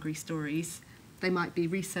scaremongery stories. They might be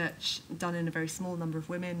research done in a very small number of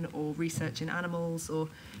women, or research in animals, or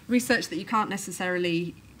research that you can't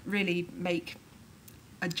necessarily really make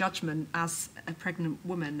a judgment as a pregnant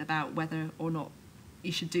woman about whether or not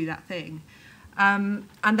you should do that thing. And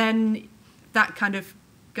then that kind of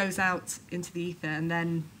goes out into the ether, and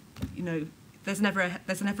then, you know, there's never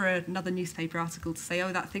another newspaper article to say,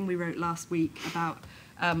 oh, that thing we wrote last week about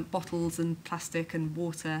bottles and plastic and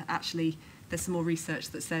water, actually there's some more research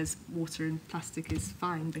that says water and plastic is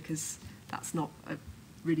fine, because that's not a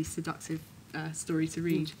really seductive story to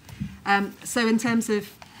read. So in terms of,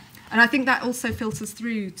 and I think that also filters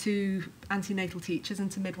through to antenatal teachers and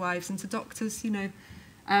to midwives and to doctors, you know.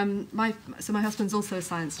 My husband's also a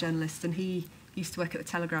science journalist, and he used to work at the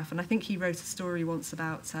Telegraph, and I think he wrote a story once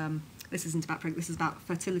about this isn't about pregnancy, this is about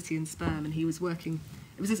fertility and sperm, and he was working.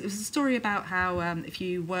 It was a story about how if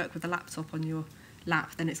you work with a laptop on your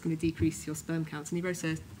lap, then it's going to decrease your sperm counts. And he wrote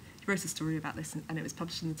a story about this, and it was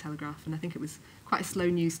published in the Telegraph. And I think it was quite a slow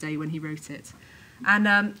news day when he wrote it. And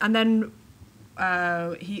then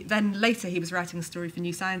later he was writing a story for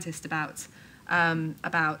New Scientist about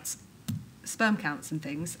sperm counts and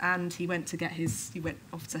things. And he went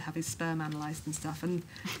off to have his sperm analysed and stuff. And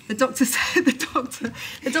the doctor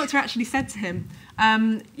actually said to him,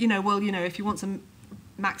 if you want to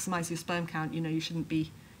maximise your sperm count, you shouldn't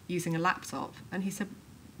be using a laptop. And he said,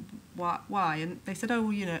 why? And they said,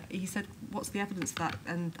 he said, what's the evidence for that?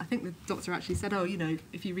 And I think the doctor actually said,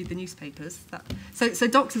 if you read the newspapers. So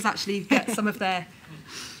doctors actually get some of their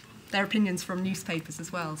opinions from newspapers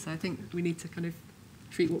as well. So I think we need to kind of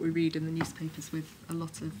treat what we read in the newspapers with a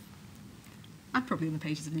lot of, and probably in the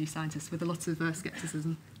pages of New Scientist, with a lot of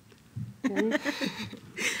scepticism.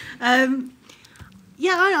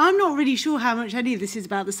 Yeah, I'm not really sure how much any of this is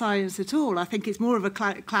about the science at all. I think it's more of a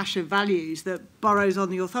clash of values that borrows on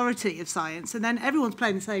the authority of science, and then everyone's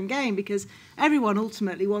playing the same game because everyone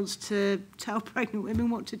ultimately wants to tell pregnant women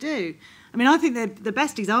what to do. I mean, I think the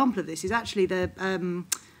best example of this is actually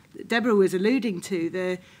Deborah was alluding to,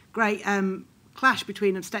 the great clash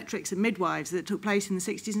between obstetrics and midwives that took place in the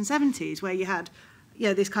 60s and 70s, where you had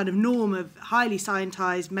this kind of norm of highly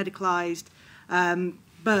scientised, medicalised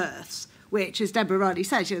births, which, as Deborah rightly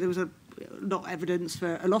said, there was not evidence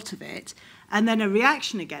for a lot of it, and then a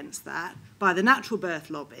reaction against that by the natural birth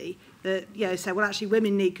lobby that said, well, actually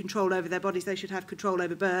women need control over their bodies, they should have control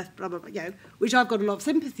over birth, blah blah blah, which I've got a lot of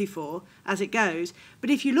sympathy for as it goes. But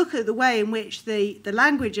if you look at the way in which the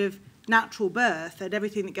language of natural birth and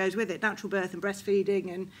everything that goes with it, natural birth and breastfeeding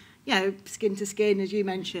and skin to skin, as you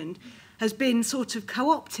mentioned, has been sort of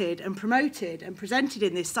co-opted and promoted and presented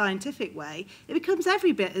in this scientific way, it becomes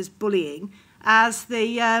every bit as bullying as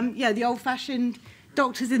the old-fashioned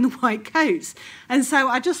doctors in the white coats. And so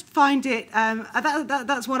I just find it,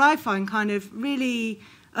 that's what I find kind of really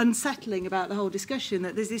unsettling about the whole discussion,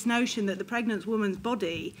 that there's this notion that the pregnant woman's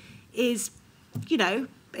body is,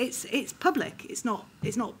 it's public, it's not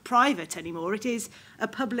private anymore. It is a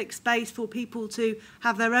public space for people to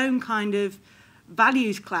have their own kind of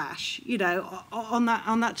values clash, on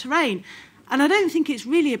that terrain. And I don't think it's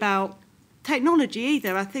really about technology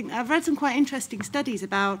either. I think I've read some quite interesting studies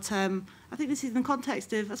about, I think this is in the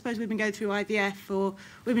context of, I suppose, women go through IVF or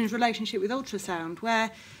women's relationship with ultrasound,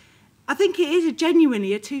 where I think it is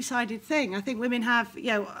genuinely a two-sided thing. I think women have,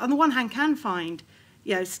 on the one hand can find,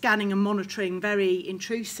 scanning and monitoring very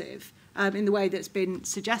intrusive in the way that's been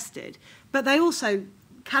suggested, but they also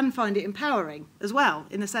can find it empowering as well,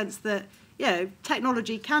 in the sense that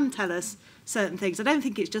technology can tell us certain things. I don't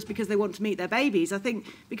think it's just because they want to meet their babies. I think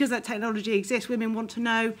because that technology exists, women want to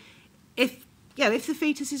know if the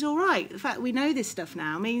fetus is all right. The fact that we know this stuff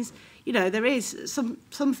now means, there is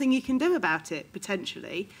something you can do about it,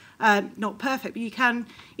 potentially. Not perfect, but you can,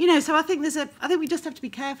 so I think we just have to be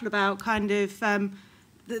careful about kind of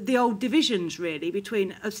the old divisions, really,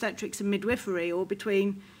 between obstetrics and midwifery, or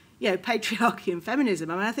between patriarchy and feminism.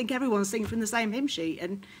 I mean, I think everyone's singing from the same hymn sheet,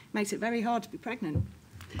 and it makes it very hard to be pregnant.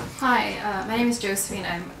 Hi, my name is Josephine.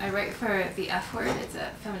 I write for The F Word. It's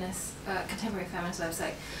a feminist, contemporary feminist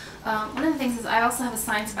website. One of the things is I also have a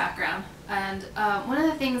science background, and one of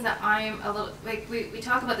the things that I'm a little, we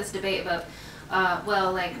talk about this debate about,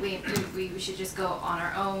 we should just go on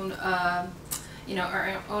our own, our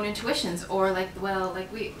own intuitions, or it's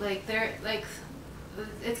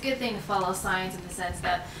a good thing to follow science in the sense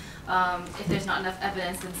that if there's not enough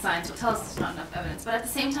evidence, then science will tell us there's not enough evidence. But at the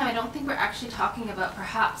same time, I don't think we're actually talking about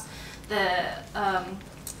perhaps the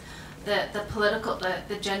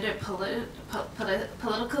gender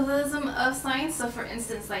politicalism of science. So for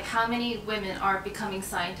instance, like how many women are becoming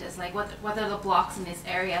scientists, like what are the blocks in this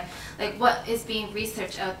area, like what is being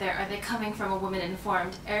researched out there, are they coming from a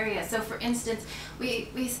woman-informed area? So for instance, we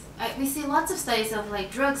see lots of studies of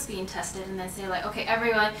like drugs being tested, and then say like, okay,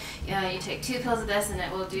 everyone, you take 2 pills of this and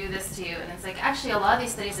it will do this to you, and it's like actually a lot of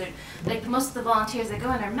these studies are like most of the volunteers that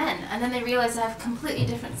go in are men, and then they realize they have completely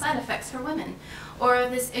different side effects for women. Or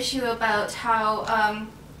this issue about how,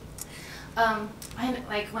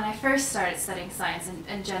 when I first started studying science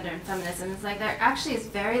and gender and feminism, it's like there actually is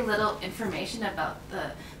very little information about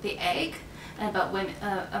the egg and about women,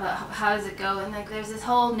 about how does it go, and like there's this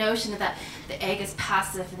whole notion that the egg is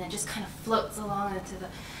passive and it just kind of floats along into the,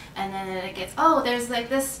 and then it gets, oh, there's like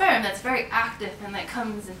this sperm that's very active and that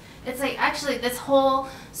comes, and it's like actually this whole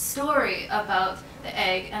story about the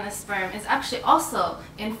egg and the sperm is actually also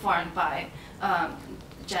informed by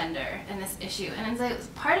gender in this issue. And it's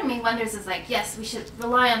like, part of me wonders is like, yes, we should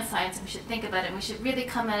rely on science and we should think about it and we should really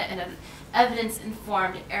come at it in an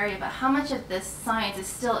evidence-informed area, but how much of this science is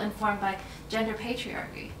still informed by gender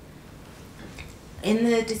patriarchy? In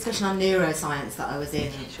the discussion on neuroscience that I was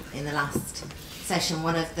in the last session,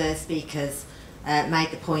 one of the speakers made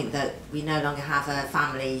the point that we no longer have a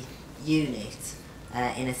family unit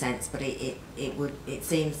in a sense, but it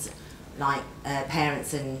seems like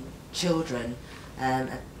parents and children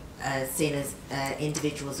are seen as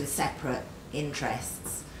individuals with separate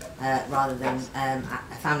interests rather than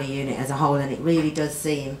a family unit as a whole, and it really does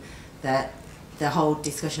seem that the whole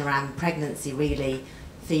discussion around pregnancy really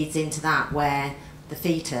feeds into that, where the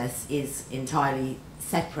fetus is entirely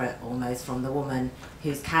separate almost from the woman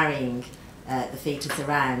who's carrying the fetus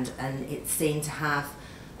around, and it's seen to have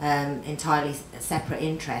entirely separate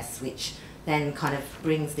interests, which then kind of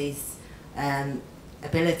brings this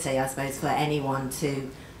ability, I suppose, for anyone to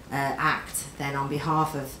act then on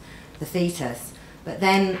behalf of the fetus. But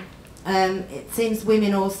then it seems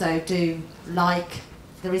women also do like,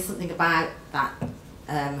 there is something about that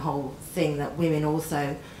whole thing that women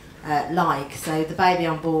also like. So the baby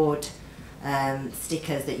on board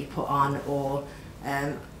stickers that you put on, or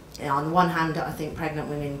on the one hand, I think pregnant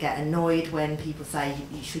women get annoyed when people say,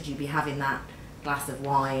 should you be having that glass of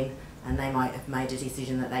wine, and they might have made a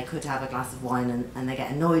decision that they could have a glass of wine, and they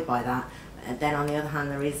get annoyed by that. And then on the other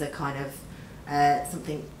hand, there is a kind of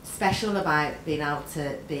something special about being able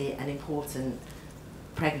to be an important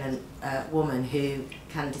pregnant woman who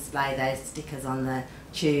can display their stickers on the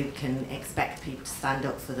tube, can expect people to stand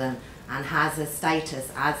up for them, and has a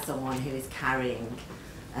status as someone who is carrying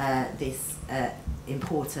this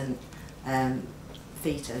important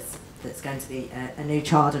fetus that's going to be a new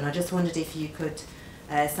child. And I just wondered if you could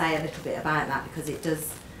say a little bit about that, because it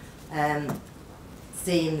does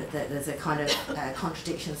seem that there's a kind of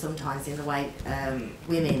contradiction sometimes in the way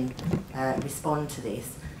women respond to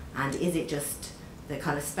this. And is it just the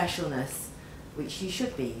kind of specialness, which you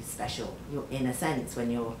should be special in a sense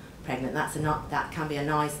when you're pregnant? That can be a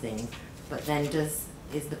nice thing, but then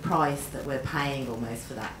is the price that we're paying almost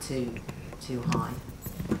for that too high?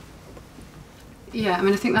 Yeah, I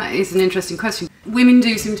mean, I think that is an interesting question. Women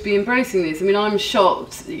do seem to be embracing this. I mean, I'm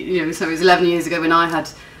shocked, so it was 11 years ago when I had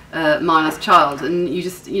my last child, and you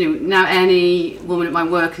just, now any woman at my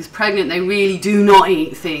work who's pregnant, they really do not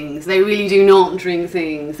eat things, they really do not drink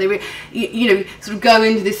things, they sort of go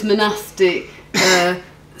into this monastic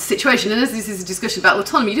situation. And as this is a discussion about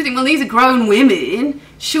autonomy, you do think, well, these are grown women,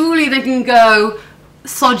 surely they can go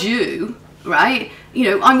sod you, right?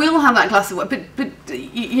 I will have that glass of wine, but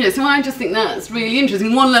so I just think that's really interesting.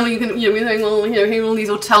 On one level, you can, we're saying, well, here are all these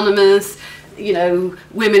autonomous,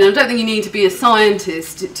 women. I don't think you need to be a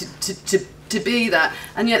scientist to be that,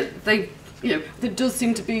 and yet they, there does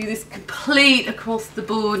seem to be this complete across the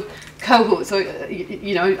board cohort. So,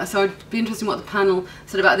 so I'd be interested in what the panel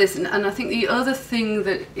said about this. And I think the other thing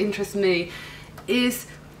that interests me is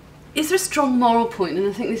there a strong moral point? And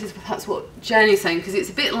I think this is perhaps what Jenny's saying, because it's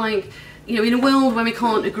a bit like, in a world where we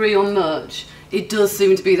can't agree on much, it does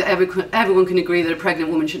seem to be that everyone can agree that a pregnant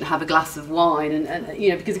woman shouldn't have a glass of wine, and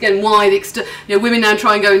because again, why women now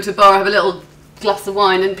try and go into a bar, have a little glass of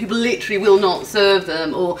wine, and people literally will not serve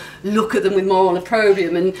them or look at them with moral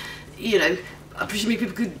opprobrium, and presumably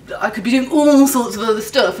I could be doing all sorts of other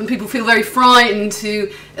stuff, and people feel very frightened to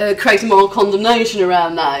create a moral condemnation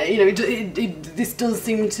around that. This does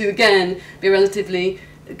seem to again be a relatively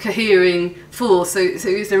cohering force. So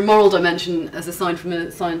is there a moral dimension as aside from a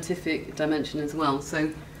scientific dimension as well? So,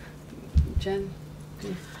 Jen?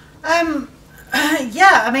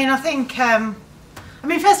 Yeah, I mean, I think,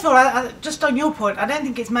 first of all, just on your point, I don't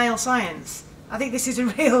think it's male science. I think this is a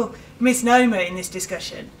real misnomer in this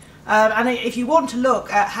discussion. And if you want to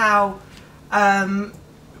look at how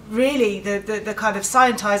really the kind of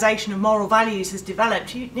scientisation of moral values has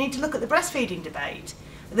developed, you need to look at the breastfeeding debate.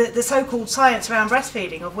 The so-called science around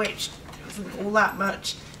breastfeeding, of which there isn't all that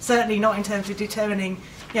much, certainly not in terms of determining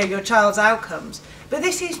your child's outcomes. But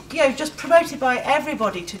this is just promoted by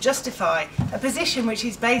everybody to justify a position which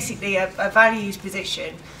is basically a values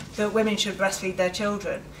position that women should breastfeed their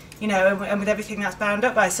children, and with everything that's bound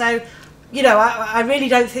up by. So, I really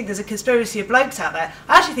don't think there's a conspiracy of blokes out there.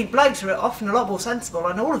 I actually think blokes are often a lot more sensible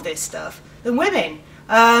on all of this stuff than women.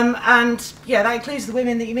 And that includes the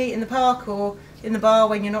women that you meet in the park or in the bar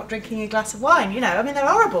when you're not drinking a glass of wine. They're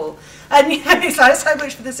horrible, and it's like so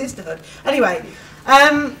much for the sisterhood. Anyway,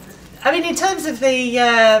 I mean, in terms of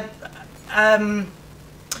the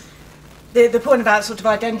point about sort of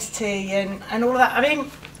identity and all of that, I mean,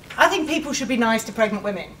 I think people should be nice to pregnant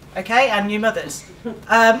women, okay, and new mothers.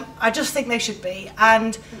 I just think they should be.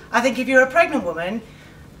 And I think if you're a pregnant woman,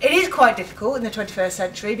 it is quite difficult in the 21st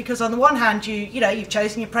century because on the one hand, you know, you've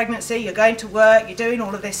chosen your pregnancy, you're going to work, you're doing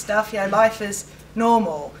all of this stuff, you know, life is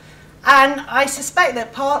normal. And I suspect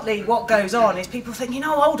that partly what goes on is people think, you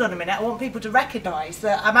know, hold on a minute, I want people to recognise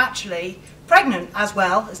that I'm actually pregnant as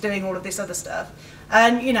well as doing all of this other stuff.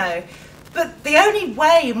 And, you know, but the only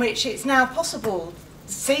way in which it's now possible,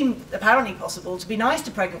 apparently possible, to be nice to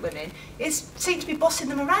pregnant women seems to be bossing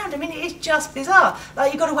them around. I mean, it is just bizarre.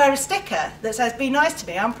 Like, you've got to wear a sticker that says, be nice to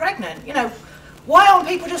me, I'm pregnant. You know, why aren't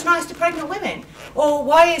people just nice to pregnant women? Or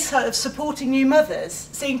why is sort of supporting new mothers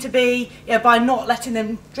seem to be, you know, by not letting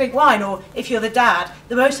them drink wine, or if you're the dad,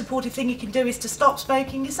 the most supportive thing you can do is to stop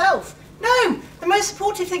smoking yourself? No, the most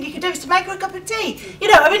supportive thing you can do is to make her a cup of tea. You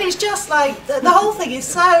know, I mean, it's just like, the whole thing is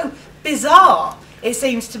so bizarre, it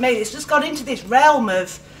seems to me. It's just got into this realm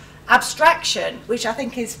of abstraction, which I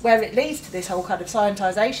think is where it leads to this whole kind of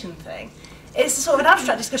scientisation thing. It's a sort of an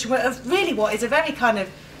abstract discussion of really what is a very kind of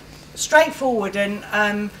straightforward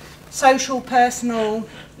and social, personal,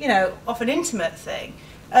 you know, often intimate thing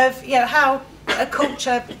of, you know, how a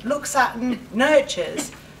culture looks at and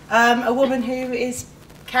nurtures a woman who is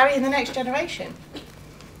carrying the next generation.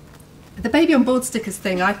 The baby on board stickers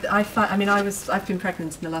thing, I've been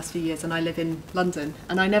pregnant in the last few years and I live in London,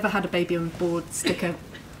 and I never had a baby on board sticker,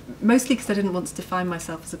 mostly because I didn't want to define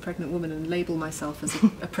myself as a pregnant woman and label myself as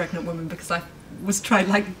a pregnant woman, because I was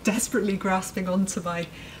desperately grasping onto my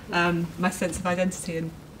my sense of identity,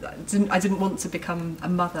 and I didn't want to become a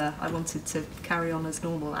mother. I wanted to carry on as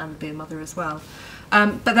normal and be a mother as well.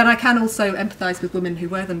 But then I can also empathise with women who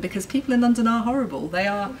wear them, because people in London are horrible. They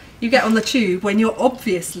are. You get on the tube when you're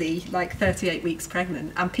obviously like 38 weeks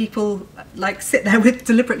pregnant, and people like sit there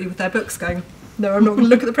deliberately with their books going, no, I'm not going to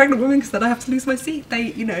look at the pregnant woman because then I have to lose my seat.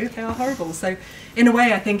 They are horrible. So in a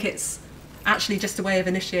way, I think it's actually just a way of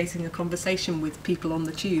initiating a conversation with people on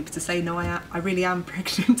the tube to say, no, I really am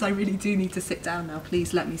pregnant. I really do need to sit down now.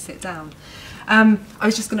 Please let me sit down. I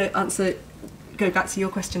was just going to go back to your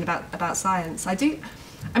question about science. I do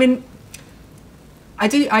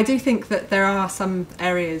think that there are some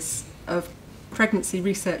areas of pregnancy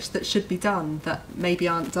research that should be done that maybe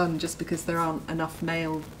aren't done just because there aren't enough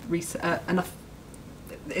male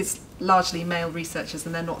it's largely male researchers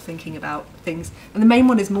and they're not thinking about things. And the main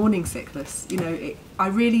one is morning sickness. You know,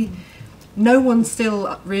 no one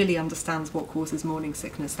still really understands what causes morning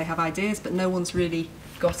sickness. They have ideas, but no one's really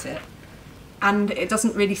got it. And it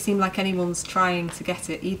doesn't really seem like anyone's trying to get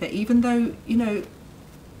it either, even though, you know,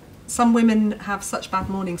 some women have such bad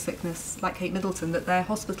morning sickness, like Kate Middleton, that they're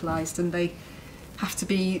hospitalised and they have to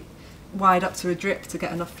be wired up to a drip to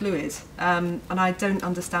get enough fluid. And I don't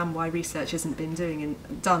understand why research isn't been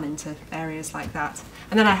done into areas like that.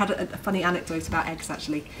 And then I had a funny anecdote about eggs,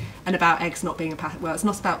 actually, and about eggs not being well, it's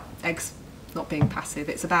not about eggs not being passive,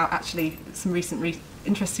 it's about actually some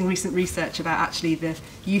interesting recent research about actually the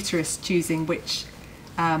uterus choosing which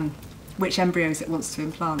embryos it wants to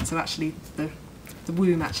implant. So actually the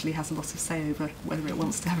womb actually has a lot of say over whether it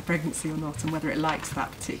wants to have a pregnancy or not, and whether it likes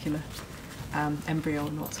that particular embryo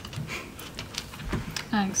or not.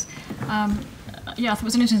 Thanks. Yeah, I thought it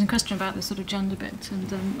was an interesting question about the sort of gender bit.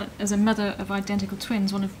 And as a mother of identical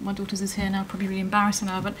twins, one of my daughters is here now, probably really embarrassing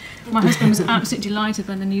her, but my husband was absolutely delighted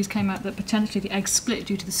when the news came out that potentially the eggs split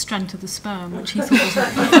due to the strength of the sperm, which he thought was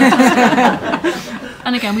fantastic.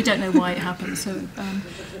 And again, we don't know why it happened. So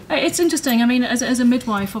it's interesting. I mean, as a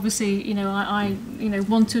midwife, obviously, you know, I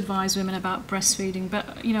want to advise women about breastfeeding,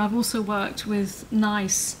 but you know, I've also worked with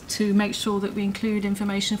NICE to make sure that we include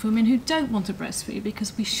information for women who don't want to breastfeed,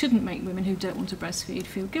 because we shouldn't make women who don't want to breastfeed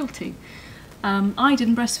feel guilty. I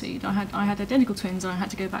didn't breastfeed. I had identical twins. I had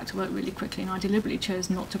to go back to work really quickly, and I deliberately chose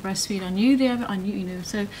not to breastfeed. I knew, you know,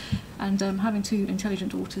 so, and having two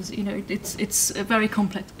intelligent daughters, you know, it's very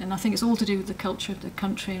complex, and I think it's all to do with the culture of the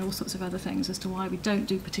country and all sorts of other things as to why we don't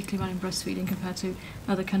do particularly well in breastfeeding compared to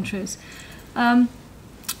other countries.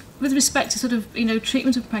 With respect to sort of, you know,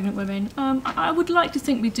 treatment of pregnant women, I would like to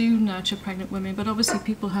think we do nurture pregnant women, but obviously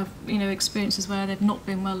people have, you know, experiences where they've not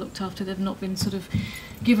been well looked after, they've not been sort of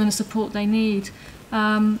given the support they need.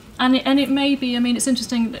 And it may be, I mean, it's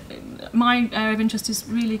interesting, that my area of interest is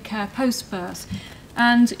really care post-birth.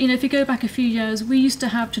 And, you know, if you go back a few years, we used to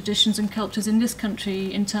have traditions and cultures in this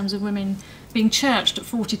country in terms of women being churched at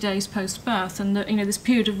 40 days post-birth, and, you know, this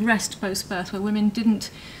period of rest post-birth where women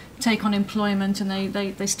didn't take on employment and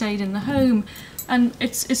they stayed in the home. And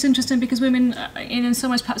it's interesting because women, in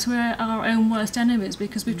some ways, perhaps we're our own worst enemies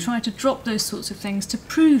because we've tried to drop those sorts of things to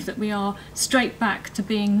prove that we are straight back to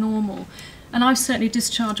being normal. And I've certainly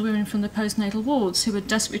discharged women from the postnatal wards who were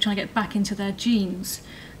desperately trying to get back into their genes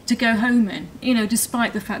to go home in,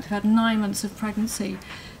 despite the fact they've had 9 months of pregnancy.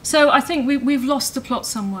 So I think we've lost the plot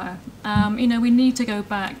somewhere. We need to go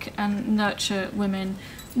back and nurture women.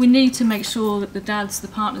 We need to make sure that the dads, the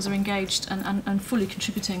partners are engaged and fully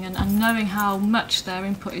contributing and knowing how much their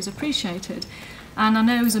input is appreciated. And I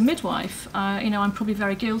know as a midwife, I'm probably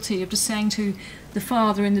very guilty of just saying to the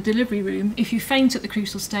father in the delivery room, if you faint at the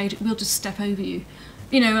crucial stage, we'll just step over you,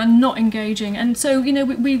 and not engaging. And so,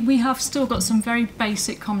 we have still got some very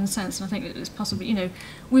basic common sense. And I think it's possibly,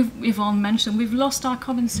 Yvonne mentioned, we've lost our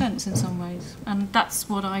common sense in some ways. And that's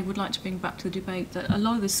what I would like to bring back to the debate, that a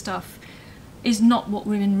lot of this stuff is not what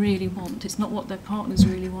women really want. It's not what their partners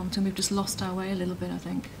really want. And we've just lost our way a little bit, I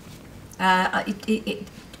think.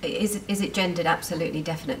 Is it gendered? Absolutely,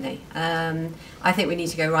 definitely. I think we need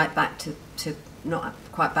to go right back to not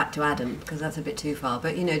quite back to Adam, because that's a bit too far,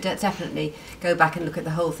 but definitely go back and look at the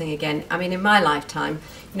whole thing again. I mean, in my lifetime,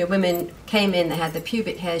 women came in, they had their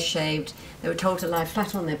pubic hairs shaved, they were told to lie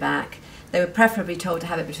flat on their back, they were preferably told to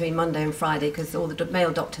have it between Monday and Friday because all the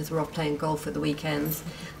male doctors were off playing golf at the weekends.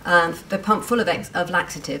 They're pumped full of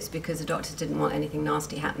laxatives because the doctors didn't want anything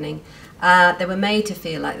nasty happening. They were made to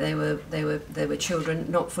feel like they were children,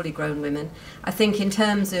 not fully grown women. I think in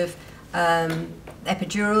terms of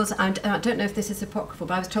epidurals, I don't know if this is apocryphal,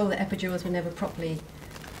 but I was told that epidurals were never properly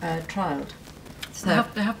trialled. So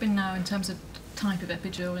they have been now in terms of type of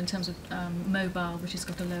epidural, in terms of mobile, which has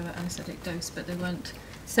got a lower anaesthetic dose, but they weren't.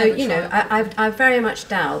 So, I very much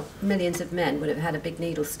doubt millions of men would have had a big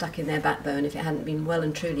needle stuck in their backbone if it hadn't been well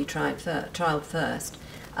and truly trialled first.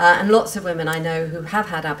 And lots of women I know who have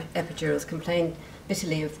had epidurals complain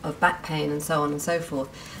bitterly of back pain and so on and so forth.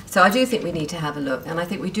 So I do think we need to have a look, and I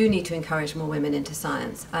think we do need to encourage more women into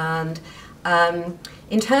science. And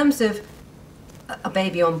in terms of a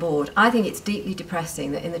baby on board, I think it's deeply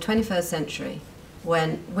depressing that in the 21st century,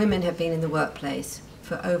 when women have been in the workplace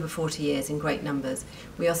for over 40 years in great numbers,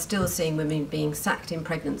 we are still seeing women being sacked in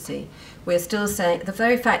pregnancy. We're still saying, the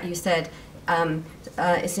very fact you said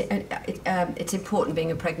it's important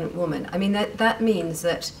being a pregnant woman, I mean, that means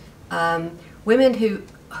that women who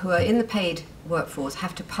are in the paid workforce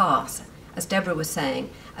have to pass, as Deborah was saying,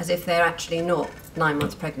 as if they're actually not 9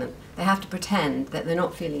 months pregnant. They have to pretend that they're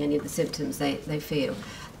not feeling any of the symptoms they feel.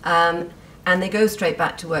 And they go straight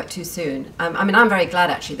back to work too soon. I mean, I'm very glad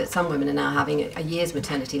actually that some women are now having a year's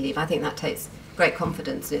maternity leave. I think that takes great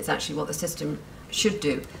confidence, and it's actually what the system should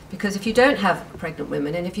do. Because if you don't have pregnant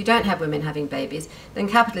women, and if you don't have women having babies, then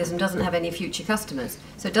capitalism doesn't have any future customers.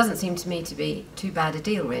 So it doesn't seem to me to be too bad a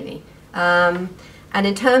deal, really. And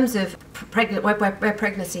in terms of where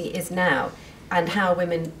pregnancy is now, and how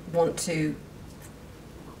women want to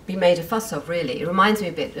be made a fuss of, really, it reminds me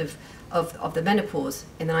a bit of the menopause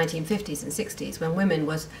in the 1950s and 60s, when women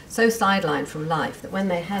was so sidelined from life that when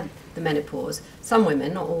they had the menopause, some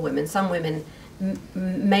women, not all women, some women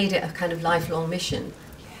made it a kind of lifelong mission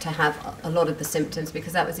to have a lot of the symptoms,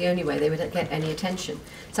 because that was the only way they would get any attention.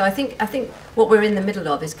 So I think what we're in the middle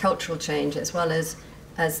of is cultural change, as well as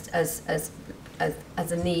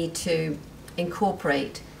a need to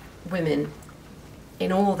incorporate women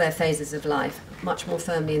in all their phases of life much more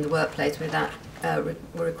firmly in the workplace without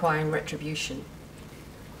requiring retribution.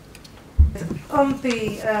 On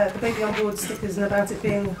the baby on board stickers and about it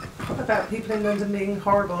being about people in London being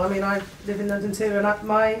horrible, I mean, I live in London too, and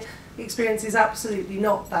my experience is absolutely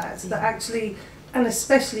not that. That actually, and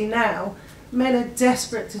especially now, men are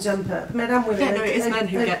desperate to jump up. Men and women. Yeah, no, it is men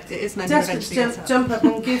who desperate to jump up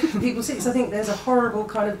and give people seats. I think there's a horrible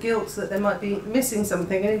kind of guilt that they might be missing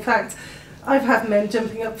something, and in fact, I've had men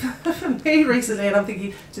jumping up for me recently, and I'm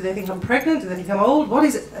thinking, do they think I'm pregnant? Do they think I'm old? What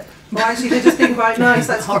is it? Well, actually, they're just being quite nice.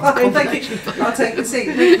 That's fine. Thank you. I'll take the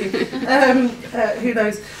seat. Thank you. Who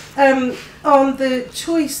knows? On the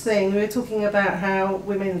choice thing, we were talking about how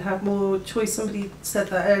women have more choice. Somebody said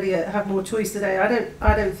that earlier. Have more choice today.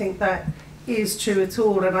 I don't think that is true at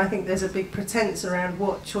all, and I think there's a big pretense around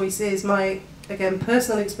what choice is. My, again,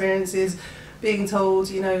 personal experience is being told,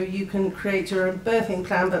 you can create your own birthing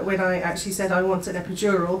plan, but when I actually said I want an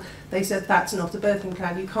epidural, they said that's not a birthing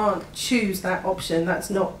plan. You can't choose that option.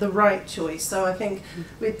 That's not the right choice. So I think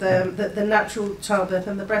with the natural childbirth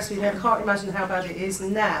and the breastfeeding, I can't imagine how bad it is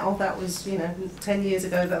now. That was 10 years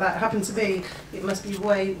ago that happened to be. It must be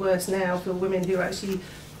way worse now for women who actually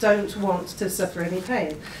don't want to suffer any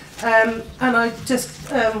pain. And I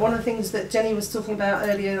just, one of the things that Jenny was talking about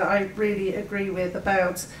earlier that I really agree with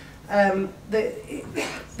about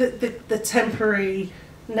the temporary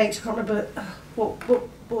nature. I can't remember what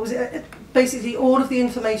was it. Basically, all of the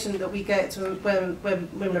information that we get when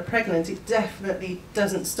women are pregnant, it definitely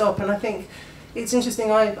doesn't stop. And I think it's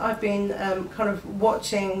interesting. I've been kind of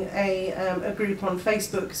watching a group on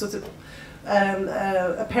Facebook, sort of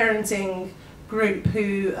a parenting group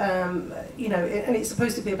who, you know, and it's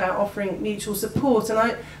supposed to be about offering mutual support.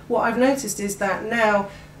 And what I've noticed is that now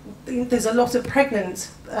there's a lot of pregnant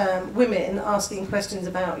women asking questions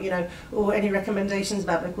about, you know, or any recommendations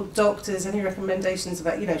about local doctors, any recommendations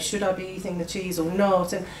about, you know, should I be eating the cheese or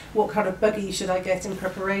not, and what kind of buggy should I get in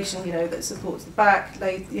preparation, you know, that supports the back,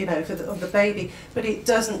 you know, of the baby. But it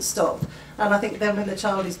doesn't stop. And I think then when the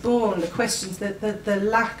child is born, the questions, the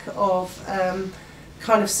lack of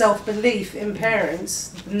kind of self-belief in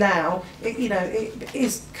parents now, you know,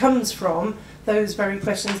 it comes from those very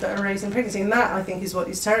questions that are raised in pregnancy. And that, I think, is what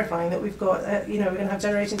is terrifying, that we've got, you know, we're going to have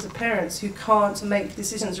generations of parents who can't make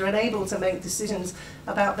decisions or unable to make decisions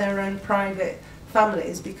about their own private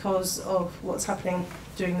families because of what's happening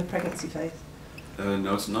during the pregnancy phase.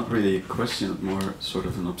 No, it's not really a question, more sort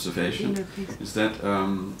of an observation. Is that,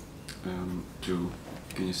 can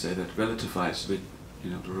you say that relativize with,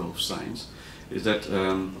 you know, the role of science? Is that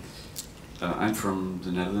I'm from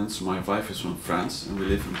the Netherlands, my wife is from France, and we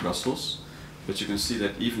live in Brussels. But you can see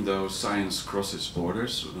that even though science crosses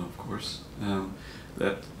borders, of course,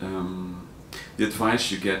 that the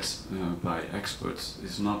advice you get by experts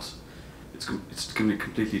is not, it can be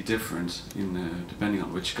completely different in depending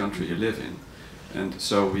on which country you live in. And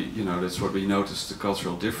so we, you know, that's what we noticed, the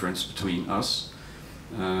cultural difference between us,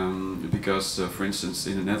 because for instance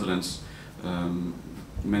in the Netherlands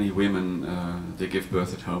many women they give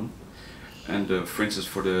birth at home, and for instance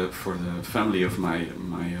for the family of my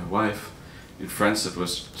wife in France it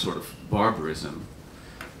was sort of barbarism.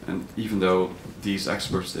 And even though these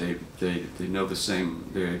experts they know the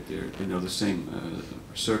same, they know the same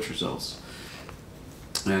research results,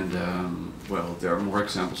 and well, there are more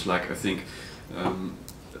examples, like I think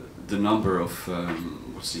the number of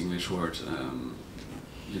what's the English word,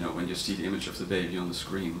 you know, when you see the image of the baby on the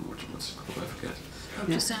screen, what's it called, I forget.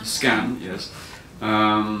 Scan, yes.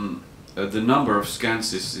 The number of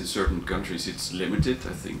scans is in certain countries it's limited.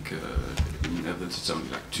 I think in the Netherlands it's only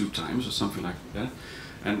like 2 times or something like that.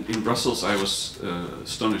 And in Brussels I was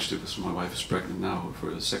astonished because my wife is pregnant now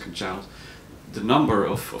for a 2nd child. The number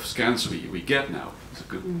of scans we get now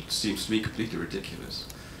seems to me completely ridiculous.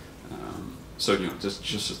 So, you know,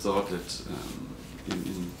 just a thought that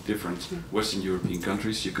in different Western European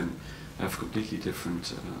countries you can have a completely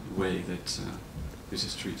different way that this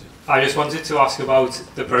is treated. I just wanted to ask about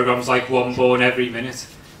the programmes like One Born Every Minute.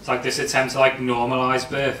 It's like this attempt to like normalise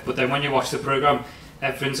birth, but then when you watch the programme,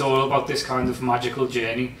 everything's all about this kind of magical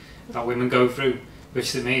journey that women go through,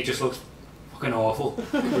 which to me just looks fucking awful.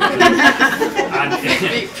 And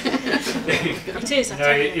it is. You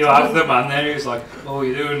know, you have the man there who's like, "Oh,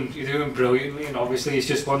 you're doing brilliantly," and obviously he's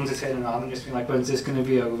just wanting to turn around and just be like, "When's this going to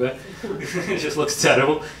be over?" It just looks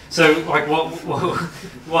terrible. So, like,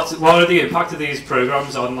 what are the impact of these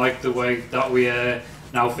programs on like the way that we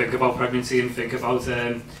now think about pregnancy and think about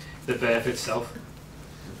the birth itself?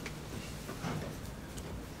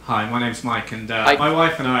 Hi, my name's Mike, and my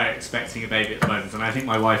wife and I are expecting a baby at the moment, and I think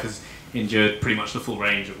my wife has endured pretty much the full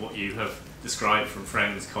range of what you have described from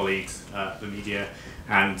friends, colleagues, the media,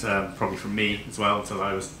 and probably from me as well, until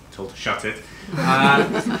I was told to shut it.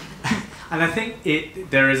 And I think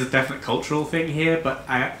there is a definite cultural thing here, but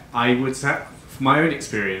I would say, from my own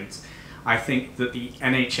experience, I think that the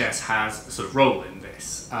NHS has a sort of role in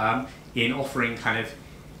this, in offering kind of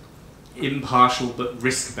impartial but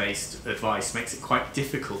risk-based advice. Makes it quite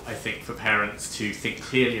difficult, I think, for parents to think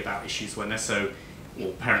clearly about issues when they're so,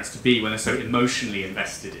 or parents-to-be, when they're so emotionally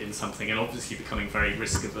invested in something and obviously becoming very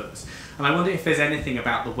risk-averse. And I wonder if there's anything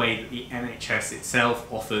about the way that the NHS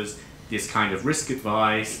itself offers this kind of risk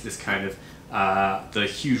advice, this kind of the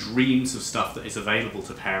huge reams of stuff that is available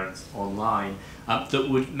to parents online, that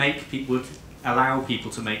would allow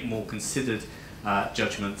people to make more considered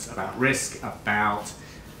judgments about risk,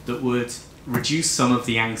 that would reduce some of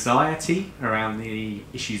the anxiety around the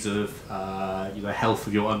issues of the health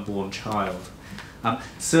of your unborn child.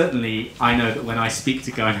 Certainly, I know that when I speak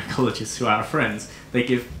to gynecologists who are our friends, they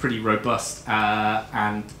give pretty robust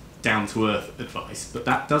and down-to-earth advice, but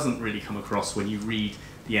that doesn't really come across when you read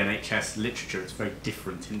the NHS literature. It's very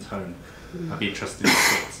different in tone. I'd be interested in your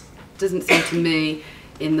thoughts. It doesn't seem to me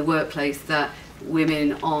in the workplace that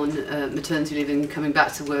women on maternity leave and coming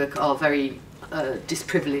back to work are very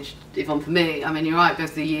disprivileged, Yvonne, for me. I mean, you're right,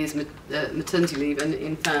 both the years maternity leave, and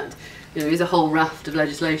in fact, there is a whole raft of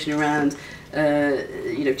legislation around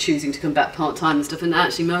choosing to come back part-time and stuff, and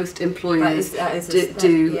actually most employers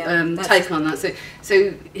do take on that.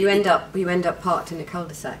 So you end up parked in a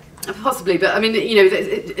cul-de-sac. Possibly, but I mean,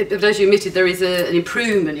 as you admitted, there is an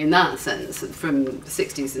improvement in that sense from the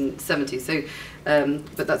 60s and 70s. So,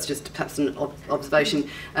 but that's just perhaps an observation.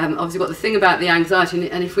 Obviously, got the thing about the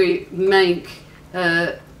anxiety, and if we make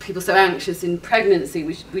people so anxious in pregnancy,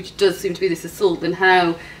 which does seem to be this assault, then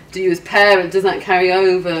how do you, as parent, does that carry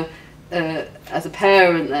over as a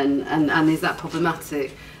parent then, and is that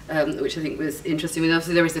problematic? Which I think was interesting. I mean,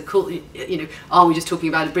 obviously there is a are we just talking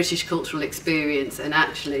about a British cultural experience, and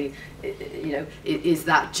actually, is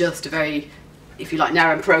that just a very, if you like,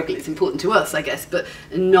 narrow and parochial? It's important to us, I guess, but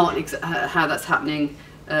not how that's happening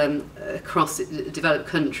across developed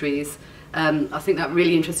countries. I think that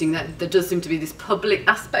really interesting that there does seem to be this public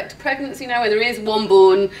aspect of pregnancy now, where there is one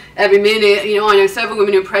born every minute. I know several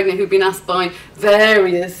women who are pregnant who've been asked by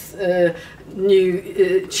various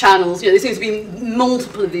new channels. There seems to be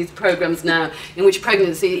multiple of these programmes now in which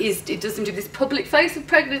pregnancy it does seem to be this public face of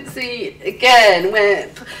pregnancy again, where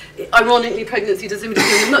ironically pregnancy does seem to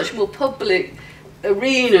be in a much more public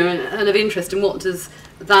arena and of interest. And what does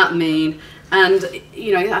that mean? And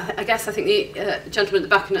I guess I think the gentleman at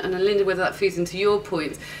the back and Linda, whether that feeds into your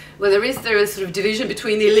points, well, there a sort of division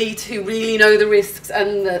between the elite who really know the risks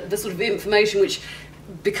and the sort of information which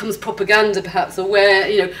becomes propaganda, perhaps, or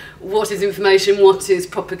where what is information, what is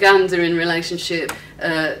propaganda in relationship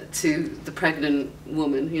to the pregnant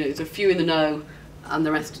woman. There's a few in the know, and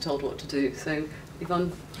the rest are told what to do. So,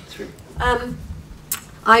 Yvonne, through.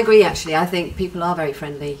 I agree, actually. I think people are very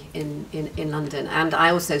friendly in London, and I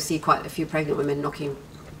also see quite a few pregnant women knocking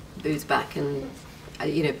booze back, and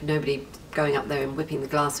nobody going up there and whipping the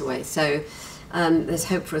glass away. So there's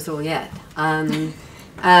hope for us all yet.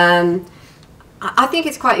 I think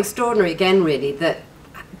it's quite extraordinary, again, really, that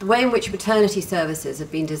the way in which maternity services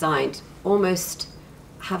have been designed almost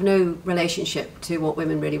have no relationship to what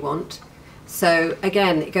women really want. So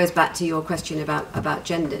again, it goes back to your question about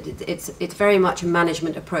gender. It's very much a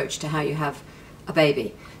management approach to how you have a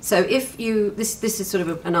baby. So if you, this is sort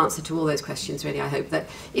of an answer to all those questions, really, I hope, that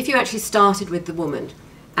if you actually started with the woman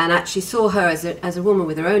and actually saw her as a woman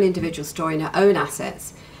with her own individual story and her own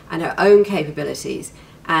assets and her own capabilities,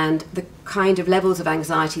 and the kind of levels of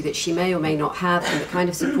anxiety that she may or may not have, and the kind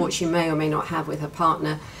of support she may or may not have with her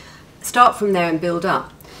partner, start from there and build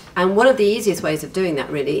up. And one of the easiest ways of doing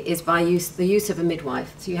that, really, is by the use of a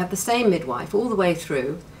midwife. So you have the same midwife all the way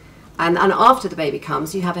through, and after the baby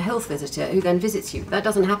comes, you have a health visitor who then visits you. That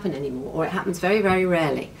doesn't happen anymore, or it happens very, very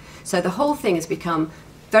rarely. So the whole thing has become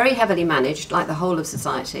very heavily managed, like the whole of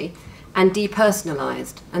society, and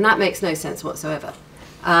depersonalised, and that makes no sense whatsoever.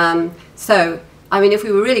 I mean, if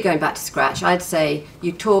we were really going back to scratch, I'd say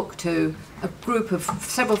you talk to a group of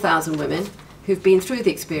several thousand women who've been through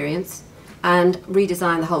the experience and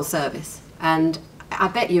redesign the whole service. And I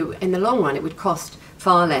bet you, in the long run, it would cost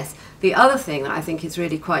far less. The other thing that I think is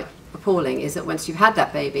really quite appalling is that once you've had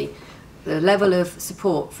that baby, the level of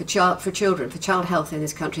support for child health in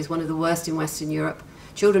this country is one of the worst in Western Europe.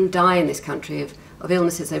 Children die in this country of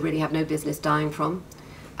illnesses they really have no business dying from.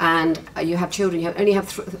 And you have children,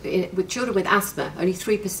 with children with asthma, only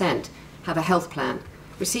 3% have a health plan,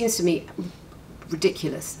 which seems to me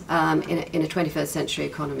ridiculous in a 21st century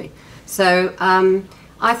economy. So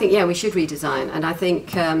I think, we should redesign, and I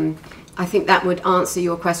think that would answer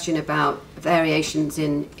your question about variations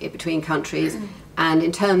in between countries. And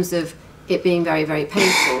in terms of it being very, very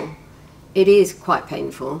painful, it is quite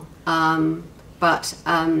painful, but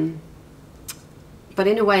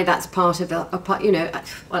in a way that's part of well,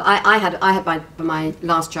 I had my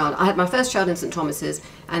last child. I had my first child in St Thomas's,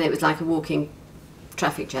 and it was like a walking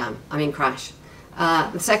traffic jam. Crash.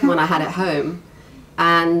 The second one I had at home,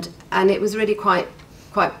 and it was really quite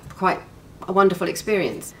a wonderful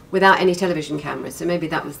experience without any television cameras. So maybe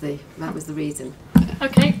that was the reason.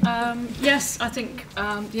 Okay. Yes, I think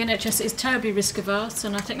the NHS is terribly risk averse,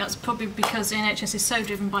 and I think that's probably because the NHS is so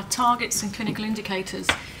driven by targets and clinical indicators.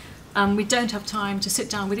 We don't have time to sit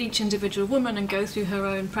down with each individual woman and go through her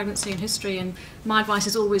own pregnancy and history. And my advice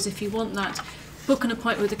is always, if you want that, book an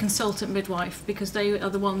appointment with a consultant midwife, because they are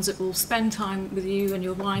the ones that will spend time with you and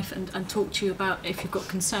your wife and talk to you about if you've got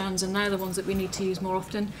concerns, and they're the ones that we need to use more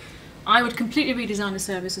often. I would completely redesign the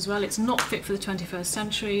service as well. It's not fit for the 21st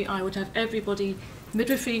century. I would have everybody,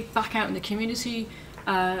 midwifery, back out in the community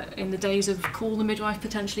in the days of call the midwife,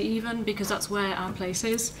 potentially even, because that's where our place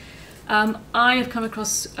is. I have come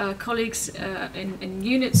across colleagues in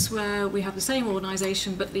units where we have the same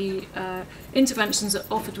organisation, but the interventions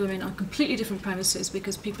that are offered women are completely different premises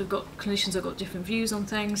because clinicians have got different views on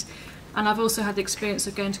things. And I've also had the experience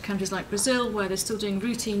of going to countries like Brazil where they're still doing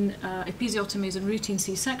routine episiotomies and routine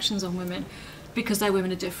C-sections on women because their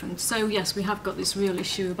women are different. So yes, we have got this real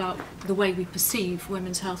issue about the way we perceive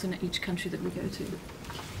women's health in each country that we go to.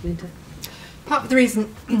 Linda? Part of the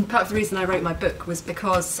reason I wrote my book was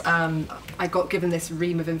because I got given this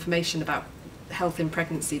ream of information about health in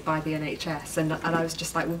pregnancy by the NHS, and I was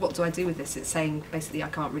just like, well, what do I do with this? It's saying basically I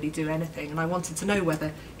can't really do anything, and I wanted to know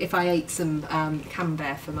whether if I ate some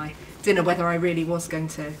camembert for my dinner, whether I really was going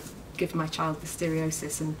to give my child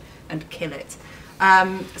listeriosis and kill it.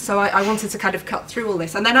 So I wanted to kind of cut through all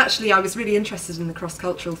this, and then actually I was really interested in the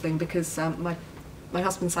cross-cultural thing because my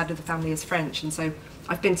husband's side of the family is French, and so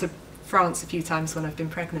I've been to France a few times when I've been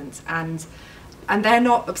pregnant, and they're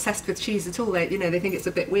not obsessed with cheese at all. They think it's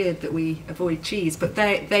a bit weird that we avoid cheese, but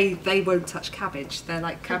they won't touch cabbage. They're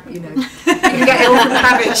like, you can get ill from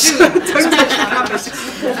cabbage. Don't touch cabbage.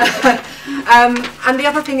 And the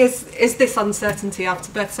other thing is this uncertainty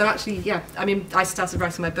after birth. So actually, yeah, I mean, I started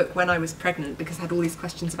writing my book when I was pregnant because I had all these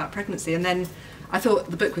questions about pregnancy, and then I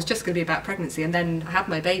thought the book was just going to be about pregnancy, and then I had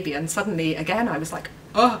my baby, and suddenly again I was like,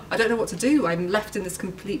 oh, I don't know what to do. I'm left in this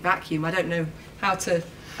complete vacuum. I don't know how to.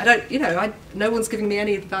 No one's giving me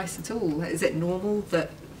any advice at all. Is it normal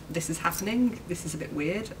that this is happening? This is a bit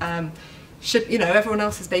weird. Everyone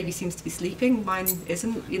else's baby seems to be sleeping, mine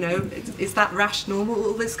isn't. Is that rash normal?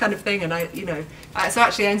 All this kind of thing, and so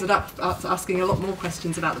actually I ended up asking a lot more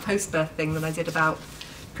questions about the post-birth thing than I did about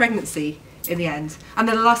pregnancy in the end. And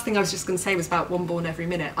then the last thing I was just going to say was about One Born Every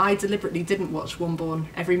Minute. I deliberately didn't watch One Born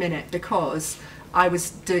Every Minute because I was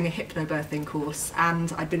doing a hypnobirthing course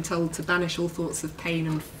and I'd been told to banish all thoughts of pain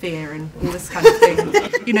and fear and all this kind of thing.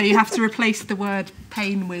 You have to replace the word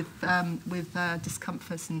pain with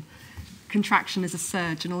discomfort, and contraction is a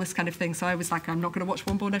surge and all this kind of thing. So I was like, I'm not going to watch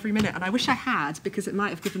One Born Every Minute, and I wish I had, because it might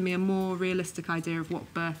have given me a more realistic idea of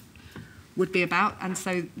what birth would be about. And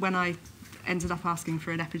so when I ended up asking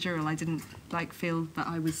for an epidural, I didn't feel that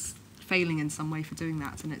I was failing in some way for doing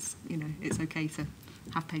that, and it's okay to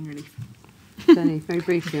have pain relief. Jenny, very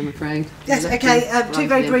briefly, I'm afraid. Yes, okay, two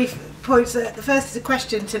very brief points. The first is a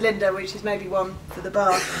question to Linda, which is maybe one for the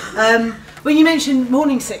bar. When you mentioned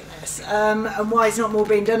morning sickness and why is not more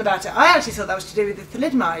being done about it, I actually thought that was to do with the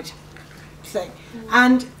thalidomide thing.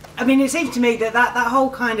 And I mean, it seems to me that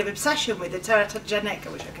whole kind of obsession with the teratogenic,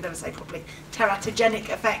 I wish I could never say properly, teratogenic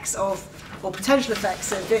effects of, or potential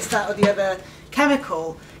effects of this, that or the other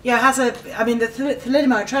chemical, the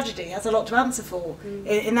thalidomide tragedy has a lot to answer for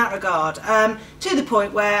in that regard, to the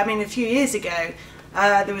point where, a few years ago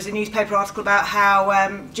there was a newspaper article about how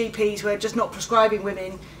GPs were just not prescribing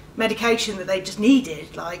women medication that they just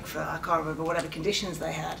needed, like for, I can't remember, whatever conditions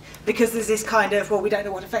they had, because there's this kind of, well, we don't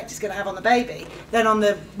know what effect it's going to have on the baby. Then on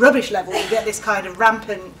the rubbish level you get this kind of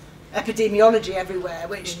rampant epidemiology everywhere,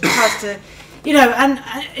 which tries to, and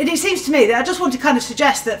it seems to me that I just want to kind of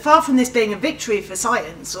suggest that far from this being a victory for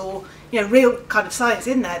science or real kind of science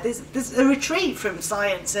in there, there's a retreat from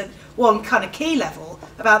science at one kind of key level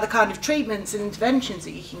about the kind of treatments and interventions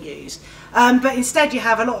that you can use, but instead you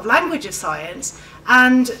have a lot of language of science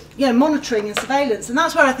and monitoring and surveillance, and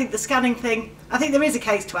that's where I think the scanning thing, I think there is a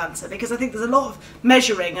case to answer, because I think there's a lot of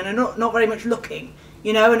measuring and not very much looking,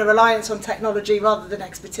 and a reliance on technology rather than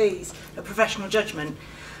expertise, a professional judgment.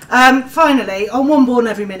 Finally, on One Born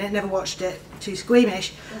Every Minute, never watched it, too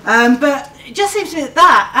squeamish, but it just seems to me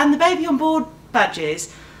that and the baby on board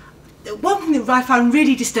badges, one thing that I find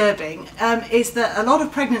really disturbing is that a lot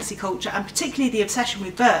of pregnancy culture, and particularly the obsession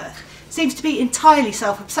with birth, seems to be entirely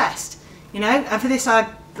self-obsessed, and for this I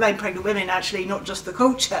blame pregnant women, actually, not just the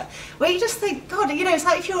culture, where you just think, God, it's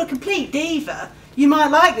like if you're a complete diva, you might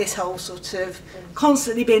like this whole sort of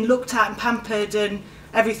constantly being looked at and pampered and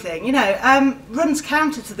everything, runs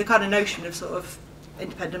counter to the kind of notion of sort of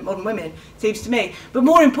independent modern women, seems to me. But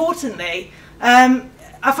more importantly,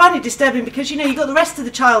 I find it disturbing because, you've got the rest of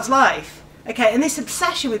the child's life, okay, and this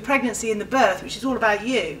obsession with pregnancy and the birth, which is all about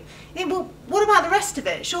you. Well, what about the rest of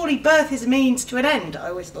it? Surely birth is a means to an end, I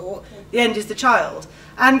always thought. The end is the child.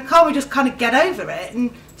 And can't we just kind of get over it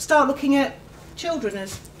and start looking at children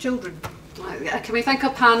as children? Can we thank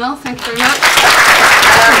our panel? Thank you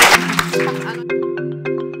very much.